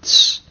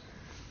cowards.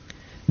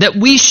 That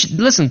we should,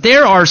 listen,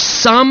 there are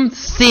some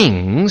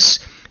things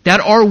that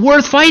are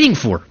worth fighting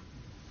for.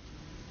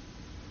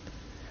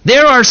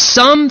 There are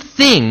some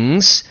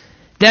things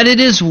that it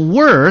is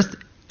worth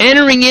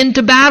entering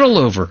into battle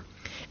over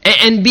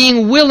and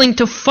being willing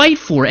to fight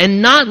for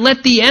and not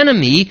let the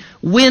enemy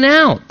win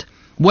out.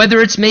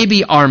 Whether it's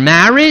maybe our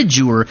marriage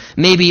or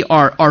maybe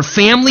our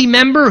family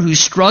member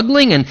who's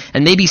struggling and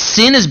maybe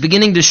sin is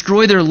beginning to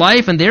destroy their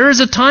life, and there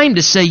is a time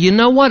to say, you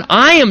know what,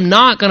 I am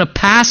not going to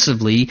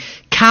passively,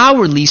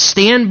 cowardly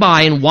stand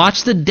by and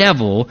watch the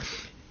devil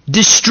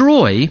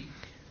destroy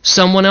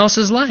someone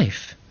else's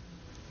life.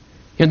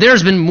 And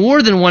there's been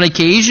more than one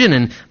occasion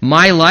in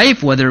my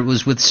life, whether it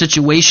was with a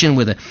situation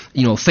with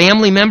a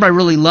family member I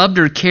really loved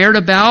or cared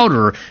about,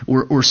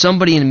 or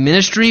somebody in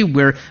ministry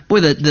where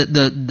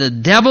the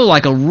devil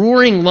like a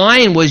roaring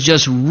lion was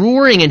just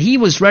roaring and he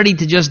was ready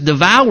to just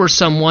devour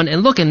someone.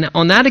 And look,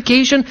 on that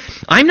occasion,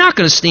 I'm not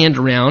going to stand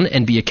around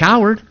and be a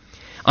coward.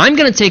 I'm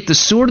going to take the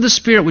sword of the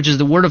Spirit, which is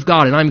the Word of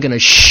God, and I'm going to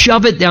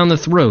shove it down the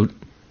throat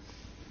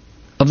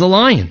of the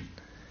lion.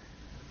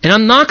 And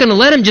I'm not going to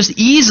let him just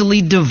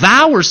easily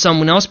devour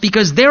someone else,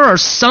 because there are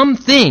some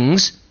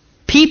things,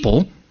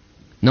 people,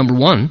 number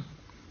one,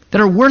 that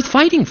are worth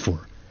fighting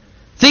for.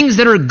 Things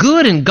that are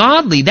good and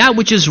godly, that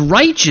which is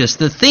righteous,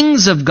 the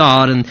things of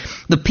God and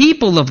the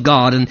people of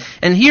God.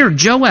 And here,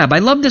 Joab, I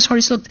love this heart.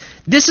 He said, look,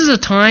 this is a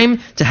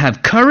time to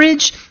have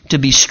courage, to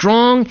be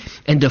strong,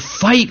 and to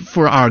fight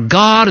for our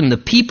God and the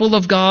people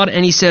of God.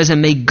 And he says,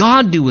 and may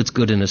God do what's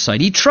good in his sight.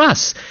 He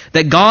trusts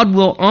that God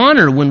will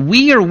honor when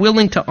we are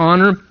willing to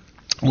honor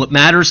what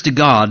matters to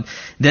God.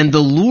 Then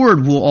the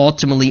Lord will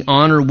ultimately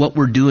honor what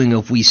we're doing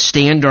if we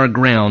stand our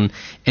ground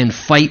and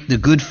fight the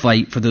good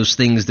fight for those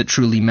things that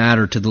truly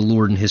matter to the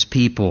Lord and his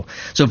people.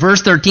 So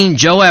verse 13,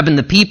 Joab and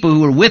the people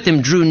who were with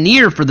him drew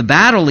near for the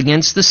battle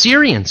against the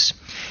Syrians.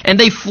 And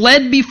they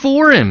fled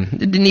before him.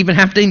 They didn't even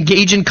have to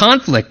engage in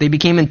conflict. They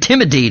became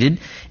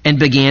intimidated and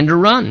began to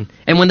run.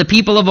 And when the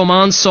people of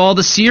Ammon saw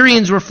the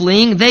Syrians were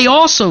fleeing, they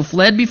also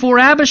fled before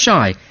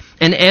Abishai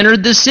and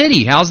entered the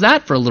city. How's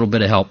that for a little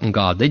bit of help from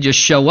God? They just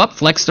show up,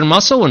 flex their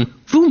muscle, and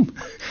boom,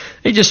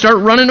 they just start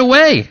running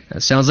away.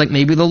 That sounds like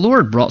maybe the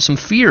Lord brought some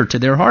fear to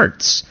their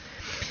hearts.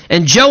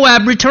 And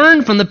Joab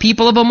returned from the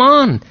people of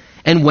Ammon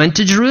and went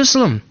to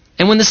Jerusalem.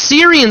 And when the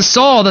Syrians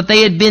saw that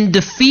they had been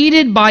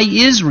defeated by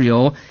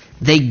Israel,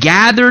 they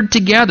gathered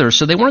together.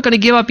 So they weren't going to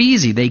give up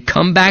easy. They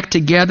come back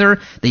together,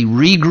 they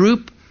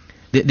regroup.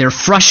 They're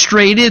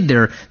frustrated.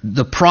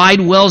 The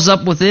pride wells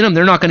up within them.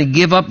 They're not going to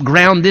give up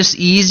ground this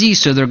easy,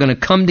 so they're going to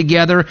come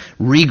together,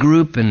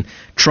 regroup, and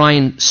try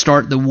and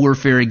start the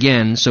warfare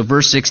again. So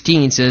verse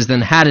 16 says,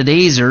 Then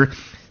Hadadezer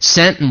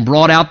sent and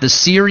brought out the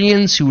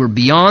Syrians who were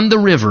beyond the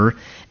river,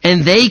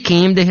 and they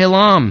came to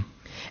Hilam.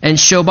 And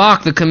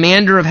Shobach, the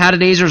commander of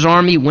Hadadezer's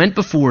army, went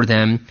before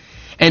them.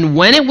 And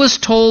when it was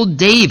told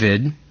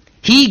David,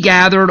 he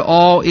gathered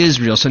all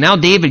Israel. So now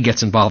David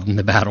gets involved in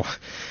the battle.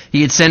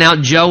 He had sent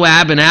out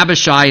Joab and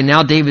Abishai, and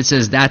now David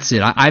says, that's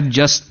it. I've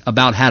just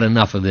about had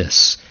enough of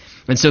this.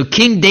 And so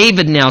King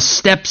David now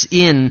steps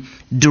in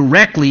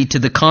directly to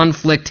the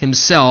conflict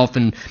himself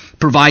and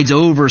provides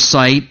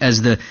oversight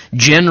as the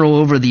general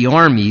over the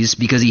armies,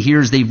 because he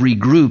hears they've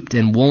regrouped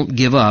and won't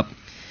give up.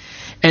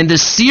 And the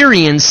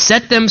Syrians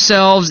set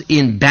themselves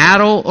in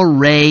battle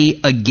array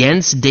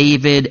against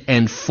David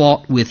and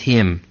fought with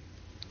him.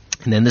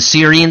 And then the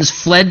Syrians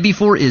fled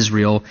before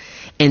Israel,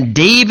 and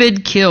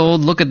David killed,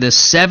 look at this,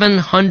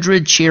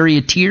 700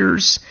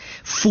 charioteers,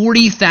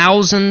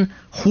 40,000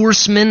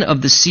 horsemen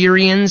of the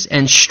Syrians,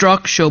 and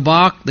struck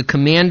Shobach, the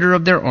commander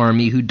of their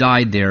army, who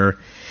died there.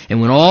 And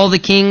when all the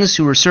kings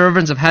who were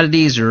servants of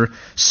Hadadezer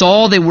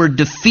saw they were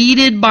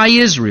defeated by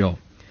Israel,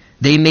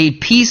 they made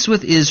peace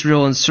with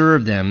Israel and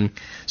served them.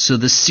 So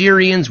the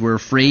Syrians were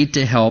afraid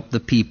to help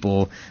the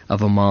people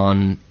of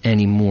Ammon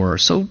anymore.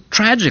 So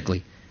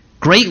tragically,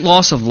 great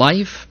loss of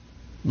life,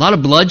 a lot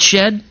of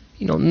bloodshed.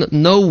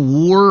 No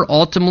war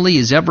ultimately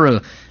is ever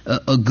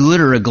a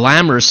good or a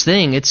glamorous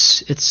thing.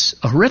 It's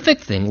a horrific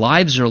thing.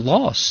 Lives are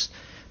lost.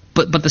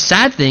 But the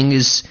sad thing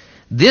is,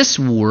 this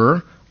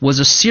war was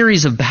a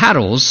series of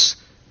battles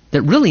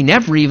that really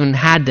never even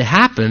had to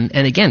happen.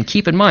 And again,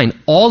 keep in mind,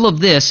 all of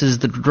this is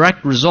the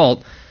direct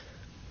result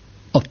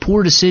of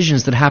poor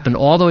decisions that happened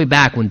all the way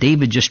back when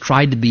David just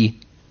tried to be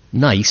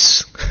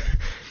nice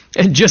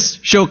and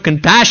just show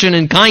compassion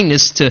and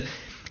kindness to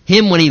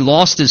him when he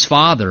lost his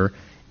father.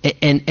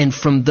 And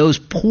from those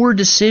poor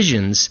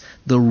decisions,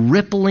 the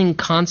rippling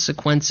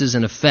consequences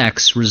and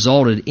effects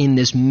resulted in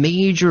this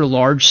major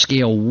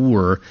large-scale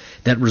war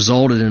that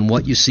resulted in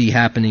what you see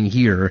happening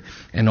here,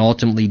 and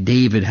ultimately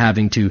David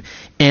having to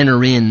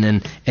enter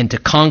in and to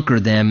conquer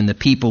them, and the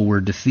people were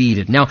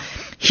defeated. Now,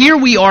 here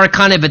we are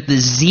kind of at the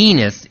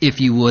zenith, if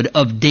you would,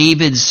 of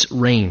David's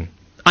reign.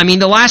 I mean,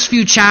 the last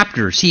few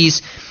chapters,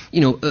 he's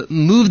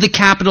moved the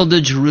capital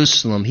to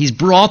Jerusalem. He's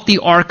brought the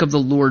Ark of the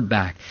Lord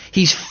back.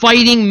 He's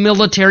fighting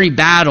military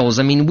battles.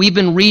 I mean, we've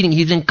been reading,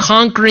 he's been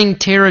conquering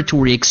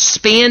territory,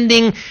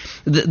 expanding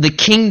the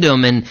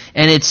kingdom and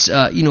its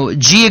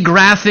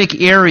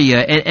geographic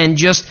area, and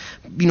just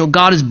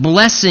God is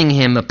blessing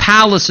him. A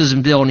palace is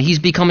built, and he's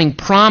becoming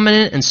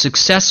prominent and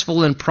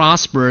successful and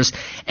prosperous.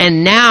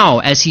 And now,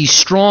 as he's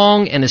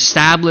strong and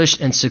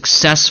established and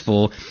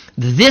successful,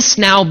 this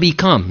now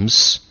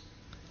becomes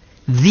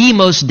the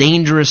most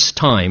dangerous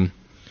time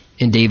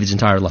in David's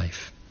entire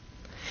life.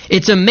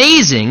 It's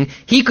amazing.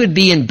 He could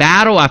be in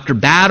battle after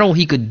battle.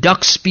 He could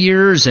duck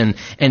spears and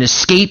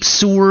escape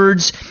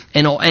swords.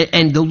 And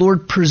the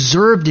Lord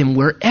preserved him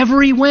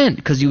wherever he went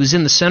because he was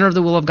in the center of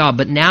the will of God.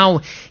 But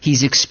now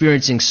he's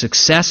experiencing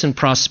success and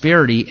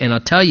prosperity. And I'll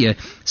tell you,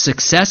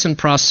 success and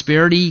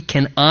prosperity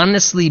can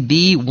honestly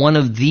be one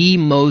of the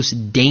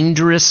most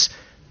dangerous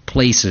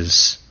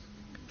places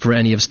for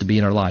any of us to be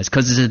in our lives.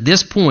 Because at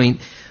this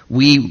point,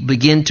 we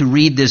begin to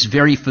read this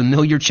very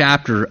familiar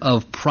chapter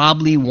of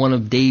probably one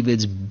of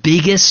David's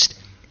biggest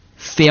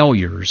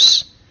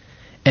failures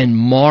and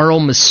moral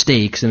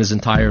mistakes in his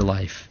entire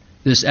life.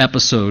 This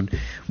episode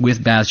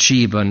with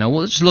Bathsheba. Now,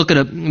 we'll just look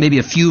at maybe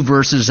a few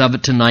verses of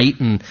it tonight,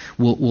 and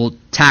we'll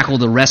tackle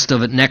the rest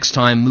of it next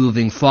time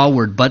moving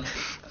forward. But,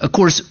 of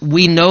course,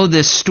 we know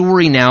this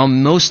story now.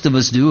 Most of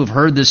us do have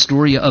heard this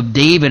story of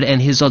David and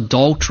his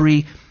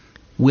adultery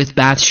with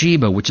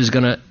Bathsheba, which is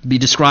going to be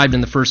described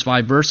in the first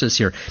 5 verses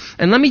here.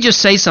 And let me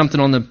just say something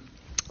on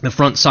the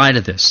front side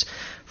of this.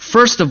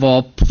 First of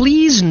all,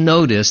 please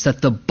notice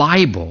that the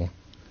Bible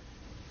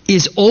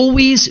is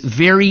always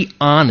very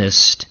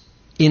honest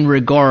in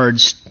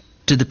regards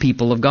to the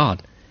people of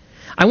God.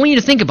 I want you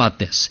to think about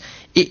this.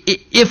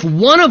 If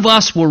one of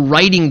us were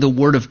writing the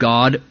Word of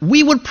God,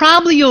 we would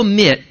probably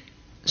omit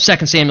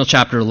 2 Samuel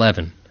chapter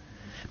 11.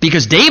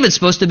 Because David's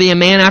supposed to be a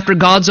man after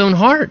God's own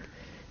heart.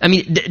 I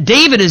mean,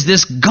 David is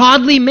this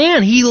godly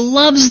man. He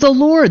loves the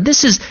Lord.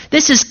 This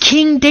is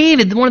King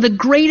David, one of the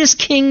greatest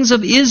kings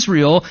of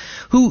Israel,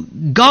 who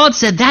God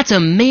said, that's a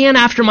man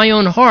after my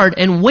own heart.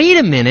 And wait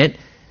a minute,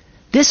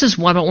 this is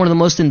one of the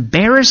most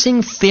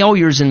embarrassing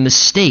failures and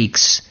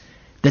mistakes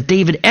that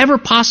David ever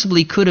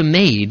possibly could have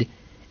made,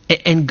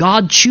 and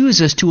God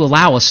chooses to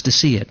allow us to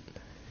see it.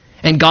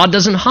 And God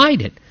doesn't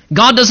hide it.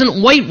 God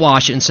doesn't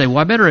whitewash it and say, well,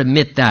 I better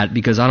admit that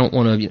because I don't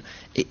want to.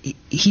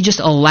 He just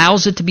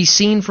allows it to be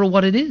seen for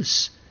what it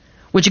is.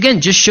 Which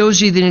again just shows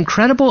you the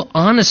incredible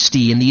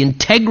honesty and the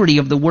integrity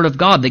of the Word of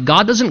God, that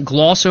God doesn't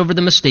gloss over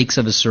the mistakes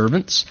of His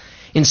servants.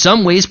 In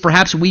some ways,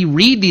 perhaps we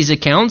read these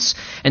accounts,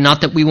 and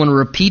not that we want to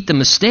repeat the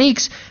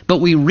mistakes,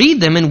 but we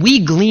read them and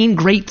we glean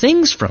great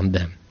things from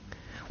them.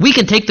 We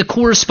can take the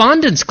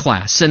correspondence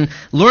class and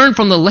learn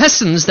from the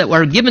lessons that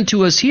are given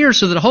to us here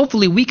so that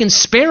hopefully we can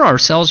spare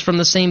ourselves from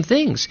the same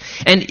things.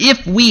 And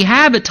if we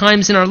have at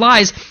times in our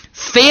lives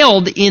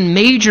failed in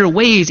major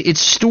ways, it's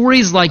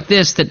stories like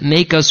this that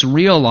make us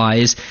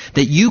realize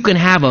that you can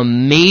have a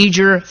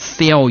major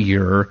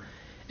failure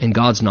and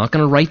God's not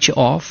going to write you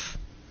off.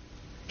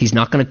 He's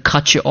not going to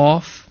cut you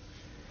off.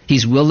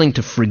 He's willing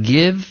to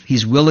forgive.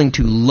 He's willing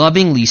to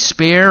lovingly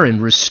spare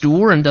and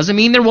restore, and doesn't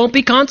mean there won't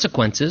be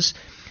consequences.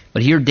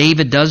 But here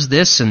David does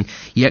this, and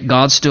yet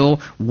God still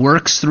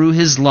works through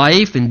his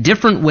life in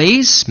different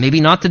ways,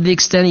 maybe not to the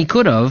extent he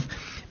could have,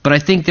 but I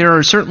think there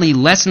are certainly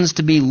lessons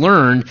to be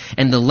learned,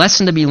 and the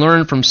lesson to be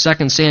learned from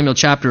 2 Samuel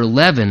chapter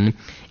 11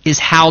 is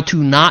how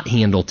to not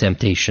handle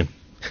temptation.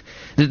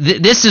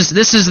 This is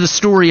the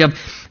story of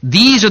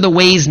these are the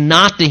ways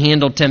not to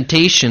handle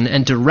temptation,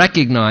 and to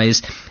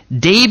recognize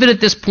David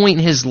at this point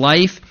in his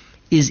life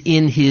is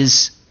in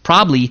his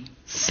probably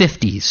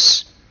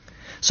 50s.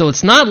 So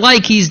it's not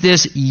like he's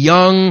this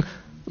young,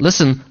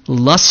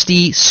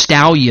 lusty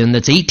stallion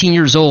that's 18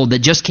 years old that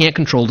just can't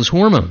control his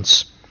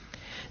hormones.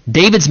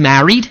 David's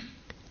married.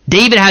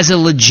 David has a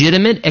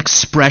legitimate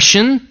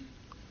expression,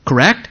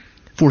 correct,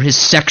 for his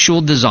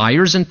sexual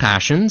desires and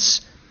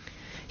passions.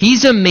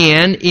 He's a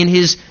man in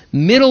his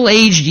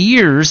middle-aged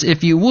years,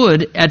 if you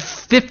would, at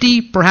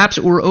 50 perhaps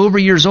or over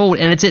years old,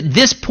 and it's at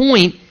this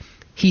point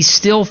he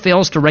still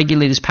fails to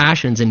regulate his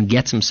passions and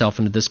gets himself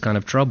into this kind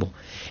of trouble.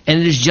 And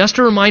it is just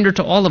a reminder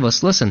to all of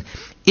us, listen,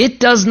 it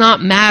does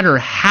not matter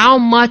how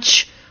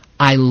much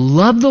I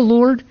love the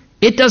Lord,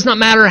 it does not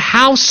matter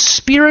how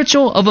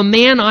spiritual of a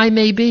man I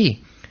may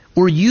be,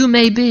 or you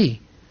may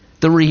be.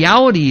 The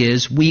reality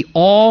is we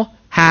all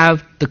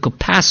have the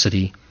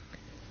capacity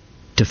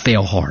to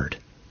fail hard.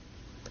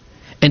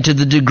 And to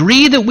the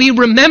degree that we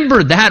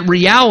remember that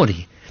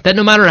reality, that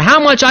no matter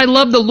how much I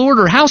love the Lord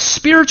or how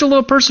spiritual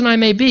a person I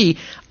may be,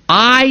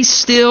 I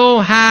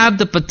still have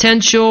the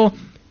potential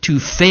to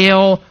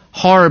fail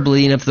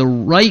horribly, and if the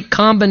right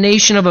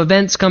combination of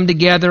events come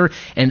together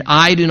and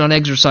I do not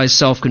exercise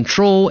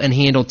self-control and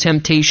handle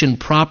temptation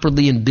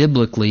properly and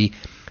biblically,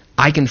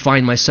 I can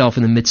find myself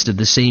in the midst of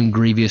the same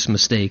grievous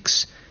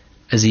mistakes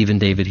as even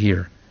David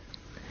here.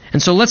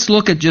 And so let's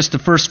look at just the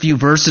first few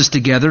verses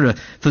together to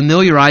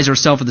familiarize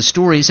ourselves with the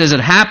story. It says, it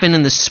happened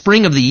in the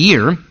spring of the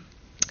year,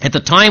 at the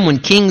time when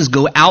kings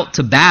go out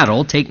to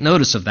battle, take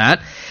notice of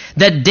that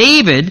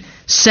David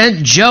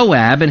sent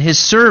Joab and his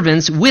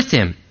servants with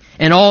him,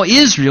 and all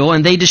Israel,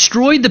 and they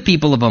destroyed the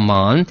people of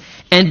Ammon,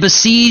 and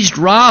besieged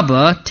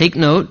Rabbah, take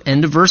note,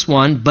 end of verse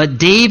 1, but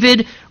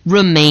David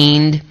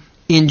remained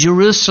in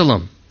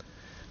Jerusalem.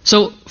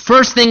 So,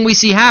 first thing we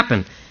see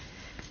happen,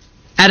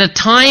 at a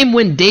time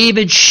when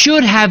David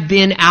should have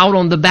been out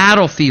on the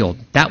battlefield,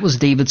 that was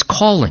David's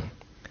calling.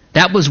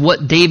 That was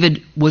what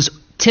David was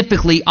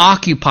typically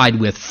occupied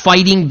with,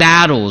 fighting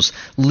battles,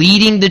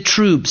 leading the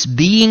troops,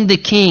 being the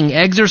king,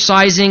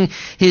 exercising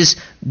his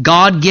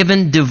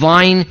God-given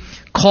divine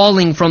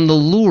calling from the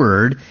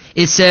Lord.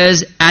 It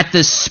says, at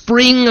the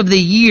spring of the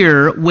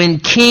year when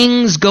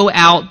kings go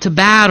out to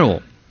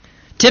battle.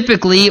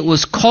 Typically, it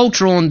was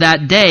cultural in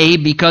that day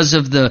because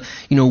of the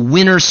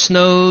winter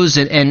snows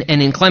and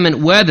inclement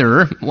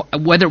weather.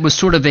 Whether it was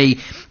sort of a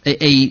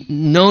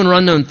known or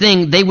unknown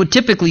thing, they would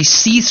typically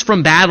cease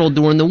from battle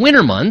during the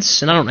winter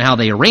months. And I don't know how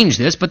they arranged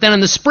this, but then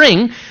in the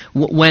spring,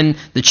 when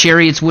the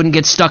chariots wouldn't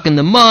get stuck in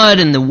the mud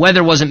and the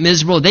weather wasn't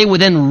miserable, they would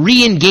then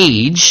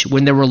re-engage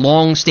when there were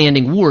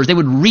long-standing wars. They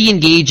would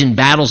re-engage in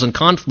battles and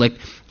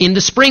conflict in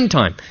the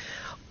springtime.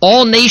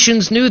 All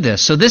nations knew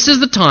this. So this is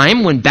the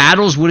time when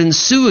battles would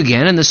ensue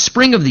again in the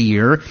spring of the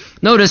year.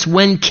 Notice,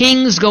 when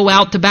kings go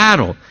out to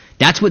battle.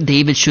 That's what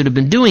David should have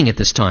been doing at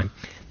this time.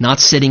 Not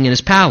sitting in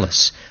his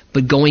palace,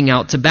 but going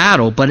out to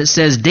battle. But it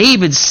says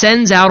David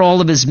sends out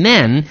all of his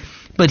men,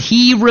 but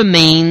he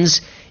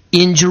remains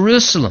in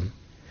Jerusalem.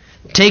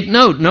 Take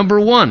note, number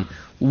one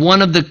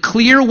of the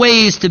clear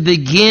ways to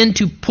begin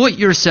to put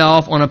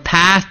yourself on a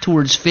path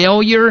towards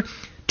failure,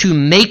 to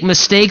make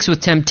mistakes with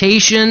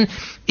temptation,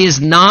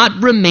 is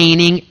not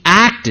remaining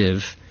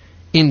active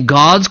in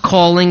God's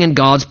calling and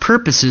God's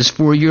purposes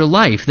for your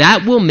life.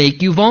 That will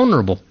make you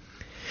vulnerable.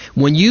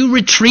 When you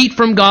retreat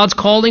from God's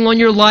calling on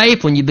your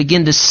life, when you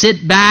begin to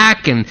sit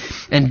back and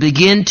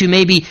begin to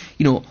maybe,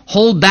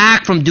 hold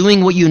back from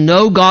doing what you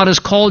know God has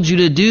called you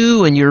to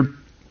do, and you're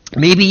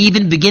maybe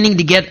even beginning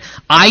to get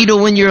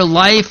idle in your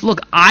life. Look,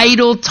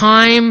 idle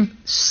time,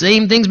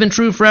 same thing's been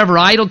true forever.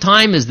 Idle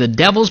time is the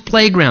devil's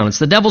playground. It's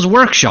the devil's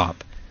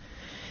workshop.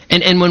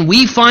 And when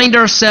we find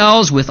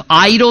ourselves with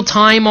idle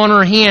time on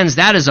our hands,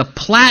 that is a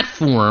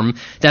platform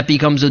that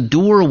becomes a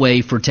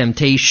doorway for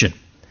temptation.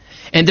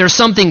 And there's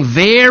something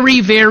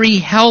very, very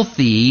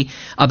healthy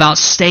about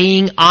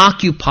staying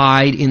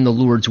occupied in the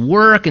Lord's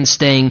work and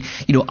staying,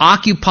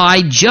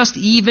 occupied just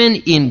even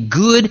in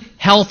good,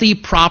 healthy,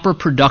 proper,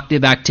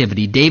 productive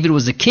activity. David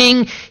was a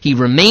king. He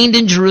remained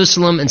in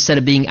Jerusalem instead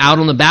of being out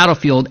on the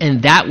battlefield,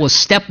 and that was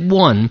step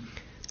one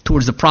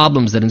towards the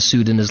problems that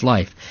ensued in his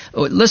life.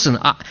 Listen,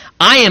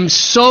 I am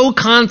so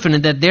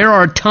confident that there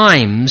are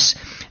times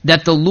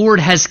that the Lord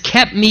has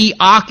kept me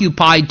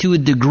occupied to a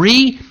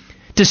degree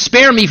to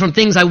spare me from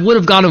things I would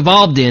have got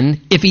involved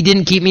in if he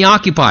didn't keep me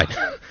occupied.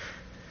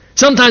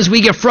 Sometimes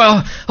we get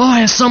I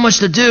have so much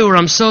to do, or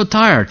I'm so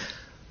tired.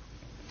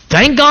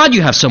 Thank God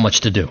you have so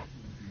much to do.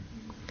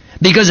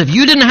 Because if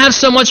you didn't have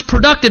so much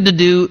productive to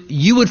do,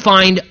 you would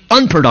find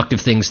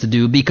unproductive things to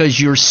do, because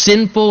your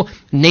sinful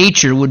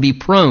nature would be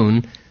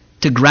prone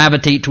to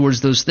gravitate towards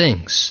those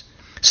things.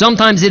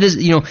 Sometimes it is,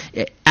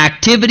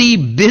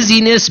 activity,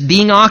 busyness,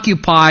 being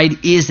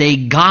occupied is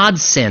a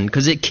godsend,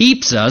 because it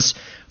keeps us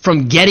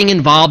from getting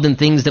involved in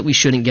things that we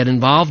shouldn't get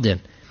involved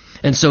in.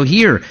 And so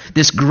here,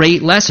 this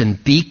great lesson,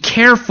 be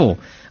careful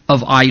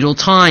of idle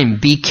time.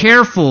 Be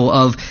careful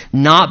of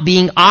not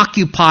being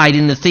occupied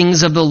in the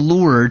things of the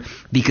Lord,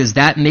 because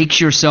that makes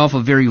yourself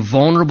a very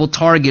vulnerable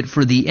target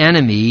for the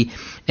enemy.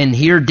 And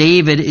here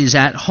David is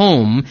at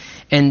home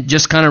and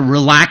just kind of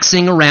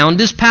relaxing around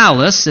his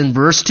palace in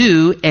verse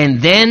 2,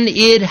 and then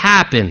it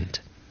happened.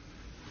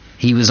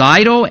 He was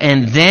idle,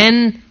 and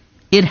then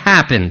it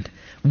happened.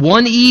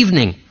 One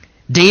evening,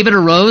 David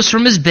arose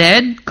from his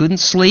bed, couldn't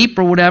sleep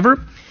or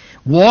whatever,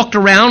 walked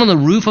around on the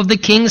roof of the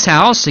king's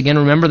house. Again,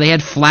 remember, they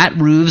had flat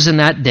roofs in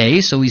that day,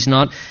 so he's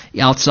not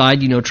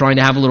outside, trying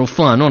to have a little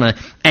fun on an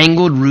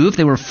angled roof.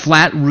 They were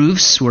flat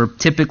roofs, where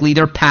typically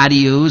their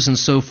patios and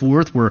so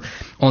forth were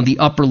on the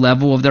upper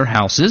level of their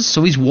houses.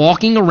 So he's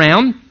walking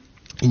around,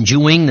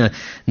 enjoying the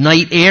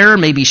night air,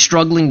 maybe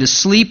struggling to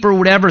sleep or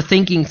whatever,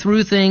 thinking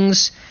through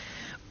things.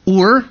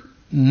 Or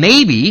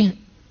maybe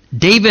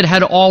David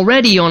had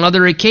already on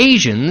other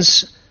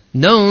occasions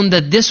known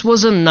that this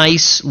was a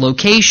nice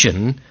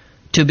location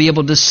to be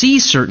able to see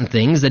certain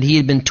things that he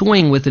had been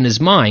toying with in his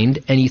mind,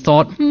 and he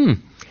thought,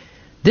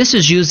 this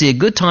is usually a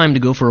good time to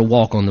go for a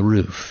walk on the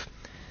roof.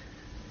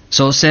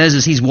 So it says,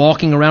 as he's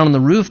walking around on the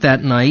roof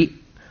that night,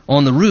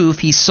 on the roof,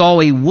 he saw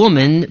a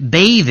woman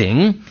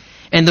bathing,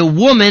 and the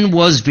woman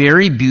was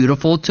very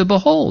beautiful to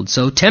behold.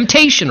 So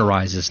temptation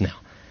arises now.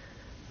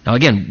 Now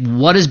again,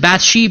 what is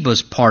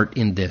Bathsheba's part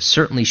in this?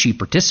 Certainly she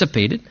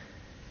participated.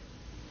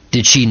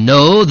 Did she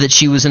know that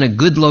she was in a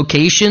good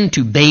location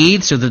to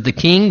bathe so that the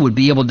king would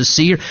be able to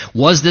see her?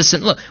 Was this...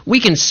 Look, we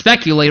can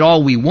speculate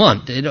all we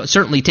want. It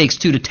certainly takes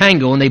two to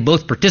tango, and they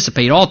both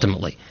participate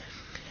ultimately.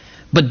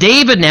 But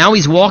David now,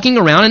 he's walking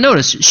around, and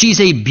notice, she's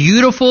a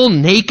beautiful,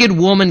 naked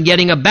woman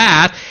getting a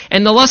bath,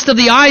 and the lust of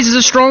the eyes is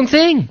a strong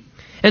thing.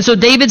 And so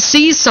David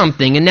sees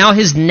something, and now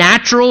his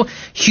natural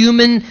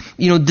human,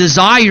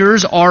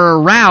 desires are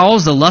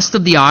aroused. The lust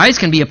of the eyes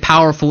can be a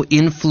powerful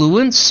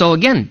influence. So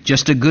again,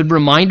 just a good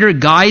reminder,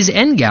 guys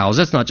and gals,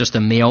 that's not just a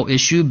male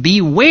issue.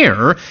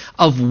 Beware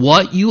of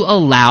what you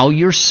allow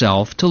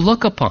yourself to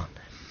look upon.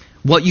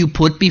 What you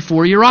put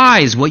before your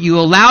eyes, what you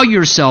allow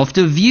yourself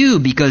to view,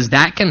 because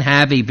that can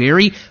have a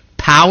very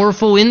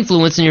powerful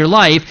influence in your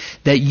life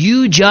that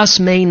you just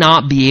may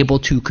not be able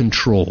to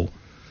control.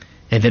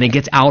 And then it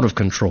gets out of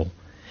control.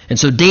 And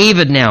so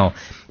David now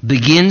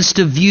begins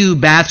to view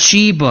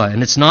Bathsheba,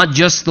 and it's not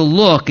just the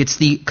look, it's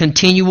the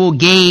continual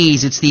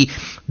gaze, it's the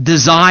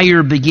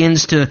desire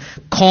begins to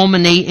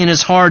culminate in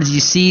his heart as he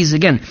sees,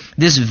 again,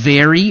 this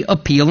very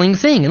appealing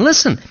thing. And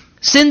listen,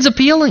 sin's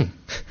appealing.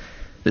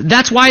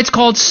 That's why it's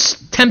called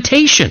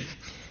temptation.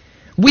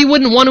 We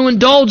wouldn't want to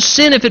indulge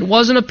sin if it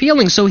wasn't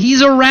appealing. So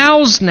he's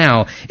aroused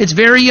now. It's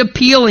very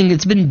appealing.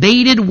 It's been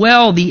baited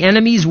well. The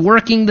enemy's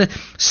working the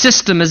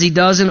system as he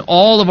does in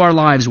all of our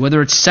lives,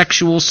 whether it's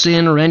sexual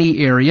sin or any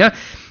area.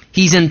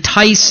 He's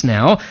enticed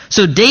now.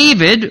 So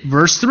David,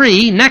 verse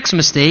 3, next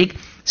mistake,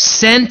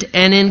 sent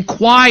and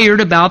inquired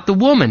about the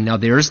woman. Now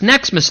there's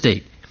next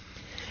mistake.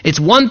 It's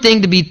one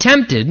thing to be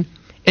tempted.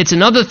 It's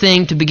another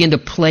thing to begin to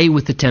play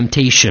with the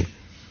temptation.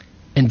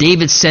 And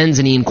David sends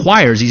and he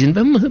inquires. He's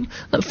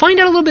find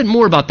out a little bit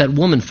more about that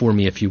woman for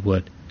me, if you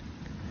would.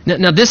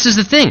 Now this is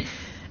the thing.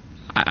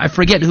 I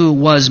forget who it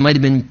was. Might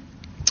have been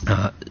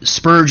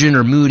Spurgeon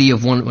or Moody,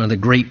 of one of the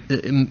great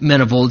men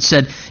of old,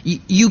 said,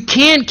 you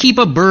can't keep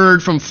a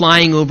bird from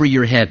flying over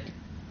your head,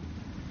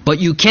 but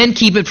you can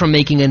keep it from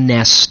making a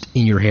nest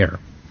in your hair.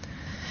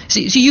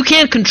 See, you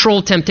can't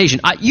control temptation.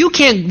 You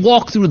can't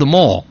walk through the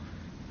mall.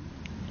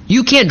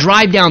 You can't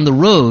drive down the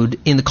road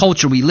in the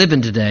culture we live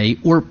in today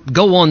or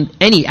go on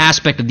any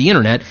aspect of the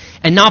internet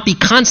and not be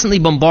constantly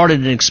bombarded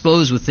and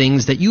exposed with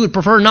things that you would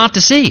prefer not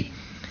to see.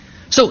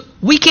 So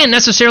we can't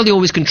necessarily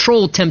always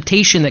control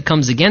temptation that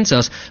comes against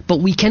us, but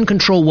we can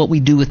control what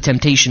we do with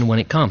temptation when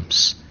it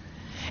comes.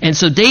 And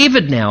so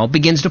David now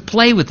begins to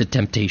play with the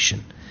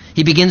temptation.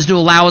 He begins to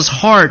allow his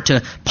heart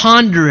to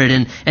ponder it,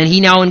 and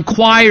he now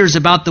inquires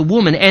about the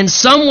woman. And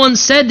someone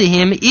said to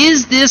him,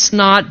 is this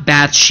not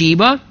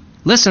Bathsheba?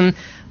 Listen,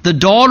 the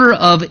daughter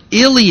of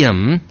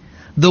Eliam,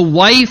 the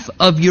wife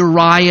of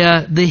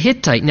Uriah the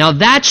Hittite. Now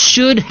that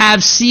should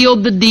have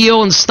sealed the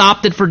deal and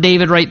stopped it for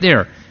David right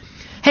there.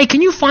 Hey,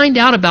 can you find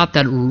out about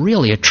that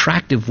really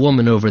attractive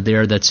woman over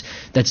there that's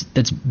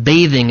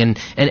bathing,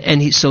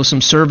 and so some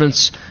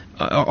servants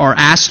are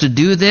asked to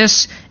do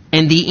this,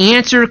 and the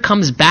answer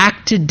comes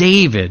back to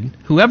David,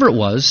 whoever it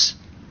was.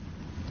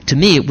 To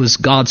me, it was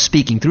God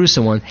speaking through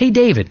someone. Hey,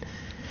 David,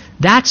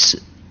 that's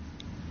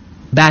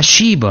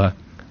Bathsheba,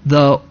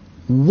 the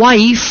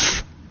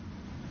wife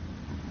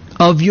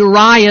of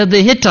Uriah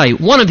the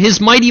Hittite, one of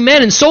his mighty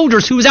men and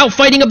soldiers who was out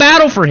fighting a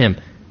battle for him.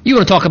 You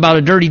want to talk about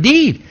a dirty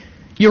deed.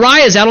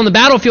 Uriah's out on the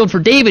battlefield for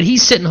David.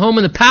 He's sitting home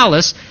in the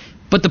palace.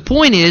 But the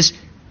point is,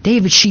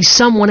 David, she's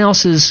someone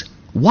else's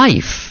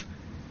wife.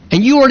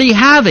 And you already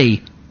have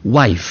a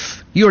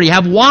wife. You already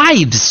have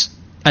wives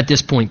at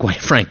this point,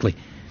 quite frankly.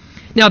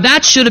 Now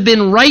that should have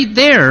been right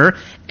there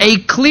a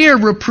clear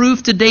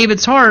reproof to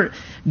David's heart.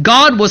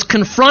 God was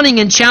confronting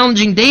and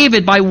challenging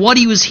David by what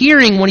he was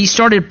hearing when he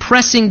started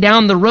pressing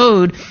down the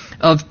road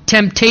of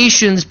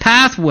temptation's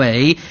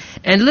pathway.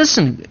 And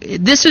listen,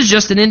 this is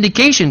just an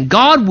indication.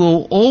 God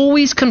will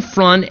always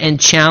confront and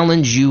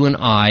challenge you and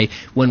I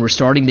when we're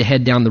starting to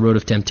head down the road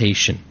of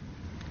temptation.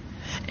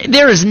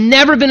 There has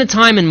never been a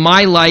time in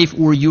my life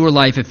or your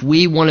life, if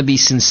we want to be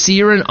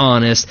sincere and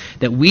honest,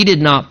 that we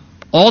did not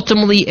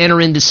ultimately enter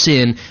into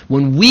sin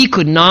when we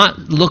could not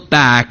look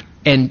back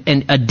and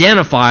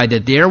identify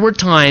that there were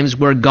times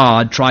where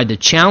God tried to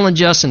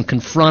challenge us and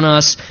confront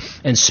us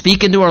and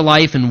speak into our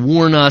life and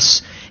warn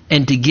us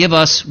and to give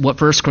us what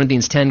 1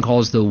 Corinthians 10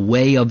 calls the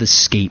way of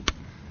escape.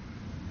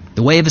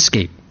 The way of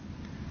escape.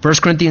 1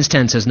 Corinthians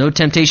 10 says, no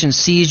temptation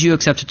seized you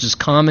except such as is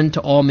common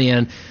to all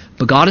men,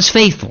 but God is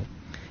faithful.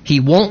 He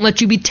won't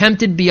let you be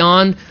tempted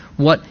beyond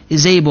what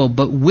is able,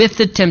 but with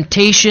the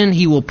temptation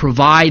he will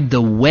provide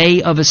the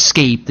way of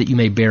escape that you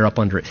may bear up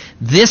under it.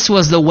 This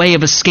was the way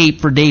of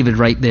escape for David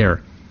right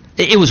there.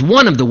 It was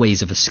one of the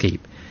ways of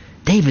escape.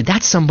 David,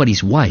 that's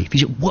somebody's wife. He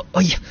said,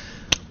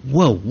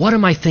 whoa, what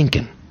am I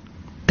thinking?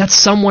 That's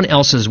someone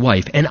else's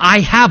wife, and I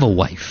have a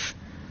wife.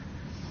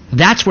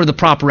 That's where the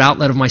proper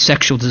outlet of my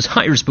sexual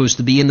desire is supposed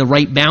to be, in the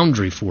right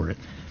boundary for it.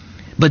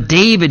 But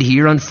David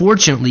here,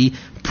 unfortunately,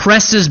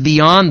 presses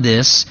beyond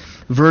this.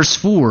 Verse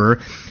 4,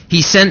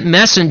 he sent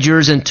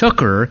messengers and took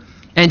her,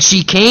 and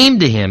she came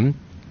to him,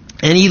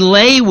 and he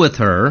lay with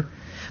her,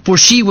 for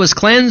she was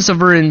cleansed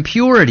of her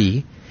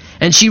impurity.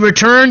 And she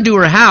returned to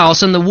her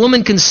house, and the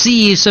woman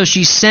conceived, so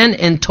she sent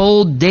and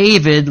told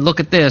David, look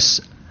at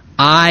this,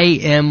 I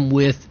am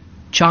with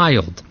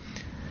child.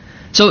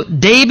 So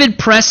David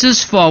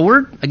presses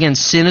forward. Again,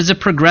 sin is a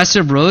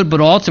progressive road, but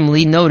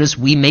ultimately, notice,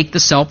 we make the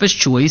selfish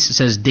choice. It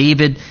says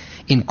David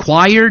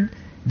inquired,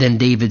 then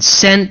David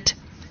sent,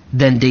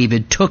 then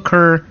David took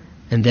her,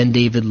 and then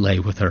David lay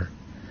with her.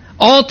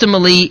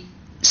 Ultimately,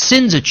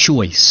 sin's a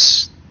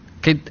choice.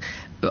 Okay,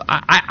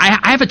 I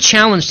have a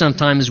challenge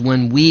sometimes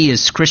when we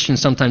as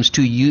Christians sometimes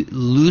too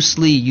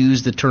loosely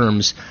use the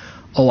terms,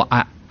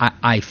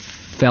 I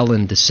fell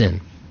into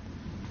sin.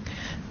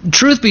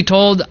 Truth be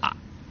told,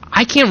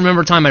 I can't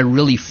remember a time I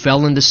really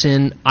fell into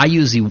sin. I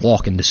usually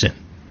walk into sin.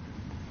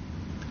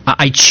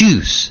 I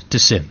choose to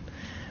sin.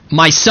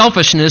 My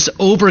selfishness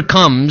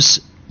overcomes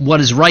what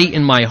is right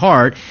in my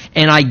heart,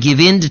 and I give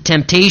in to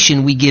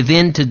temptation, we give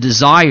in to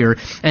desire,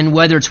 and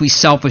whether it's we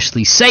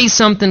selfishly say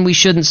something we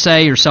shouldn't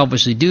say, or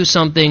selfishly do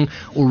something,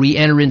 or we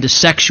enter into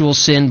sexual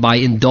sin by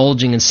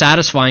indulging and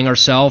satisfying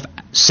ourselves,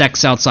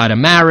 sex outside of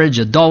marriage,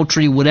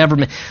 adultery, whatever.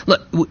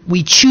 Look,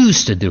 we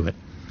choose to do it.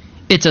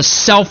 It's a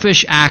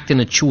selfish act and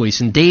a choice,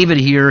 and David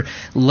here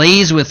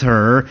lays with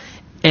her,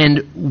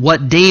 and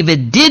what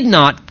David did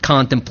not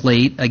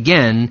contemplate,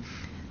 again,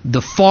 the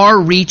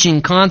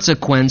far-reaching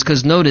consequence,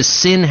 because notice,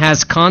 sin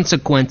has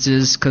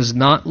consequences, because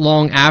not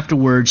long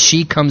afterwards,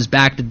 she comes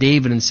back to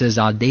David and says,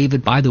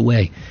 David, by the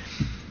way,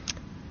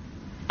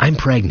 I'm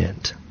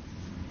pregnant.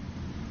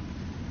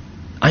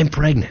 I'm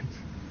pregnant.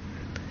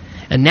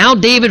 And now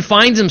David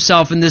finds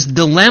himself in this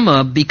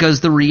dilemma,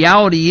 because the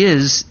reality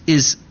is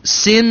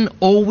sin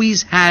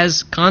always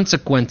has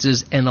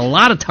consequences, and a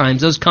lot of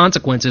times those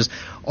consequences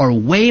are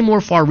way more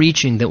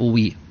far-reaching than what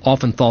we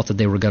often thought that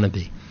they were going to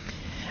be.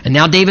 And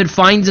now David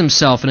finds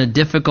himself in a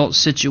difficult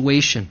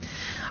situation.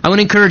 I want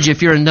to encourage you,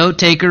 if you're a note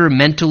taker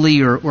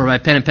mentally or by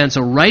pen and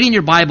pencil, write in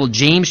your Bible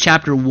James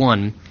chapter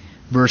 1,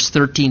 verse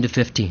 13 to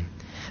 15.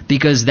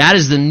 Because that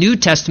is the New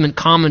Testament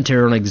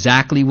commentary on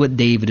exactly what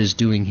David is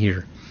doing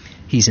here.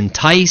 He's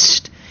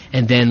enticed,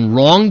 and then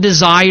wrong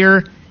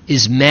desire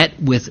is met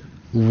with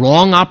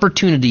wrong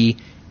opportunity,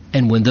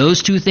 and when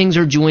those two things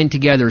are joined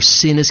together,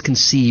 sin is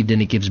conceived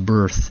and it gives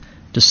birth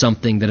to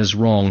something that is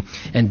wrong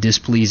and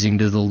displeasing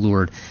to the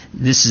Lord.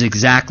 This is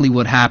exactly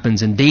what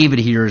happens, and David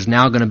here is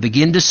now going to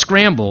begin to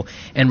scramble,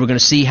 and we're going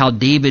to see how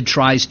David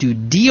tries to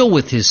deal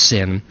with his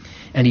sin,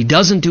 and he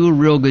doesn't do a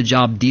real good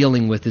job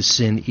dealing with his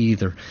sin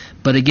either.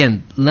 But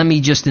again, let me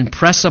just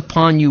impress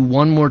upon you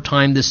one more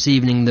time this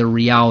evening the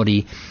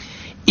reality.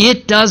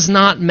 It does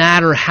not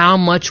matter how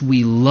much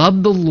we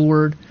love the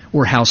Lord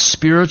or how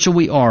spiritual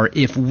we are.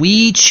 If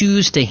we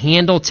choose to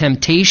handle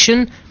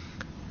temptation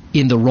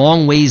in the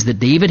wrong ways that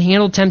David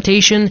handled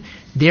temptation,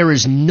 there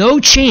is no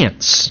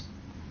chance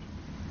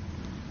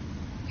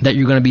that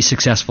you're going to be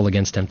successful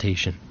against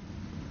temptation.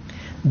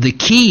 The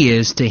key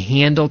is to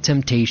handle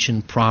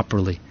temptation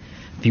properly.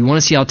 If you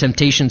want to see how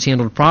temptation is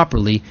handled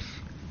properly,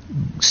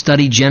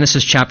 study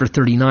Genesis chapter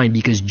 39,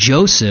 because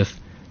Joseph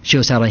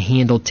shows how to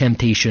handle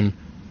temptation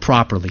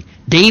properly.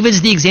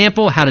 David's the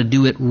example how to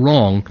do it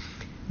wrong.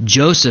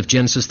 Joseph,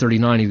 Genesis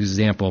 39, is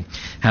the example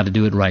how to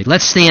do it right.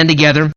 Let's stand together.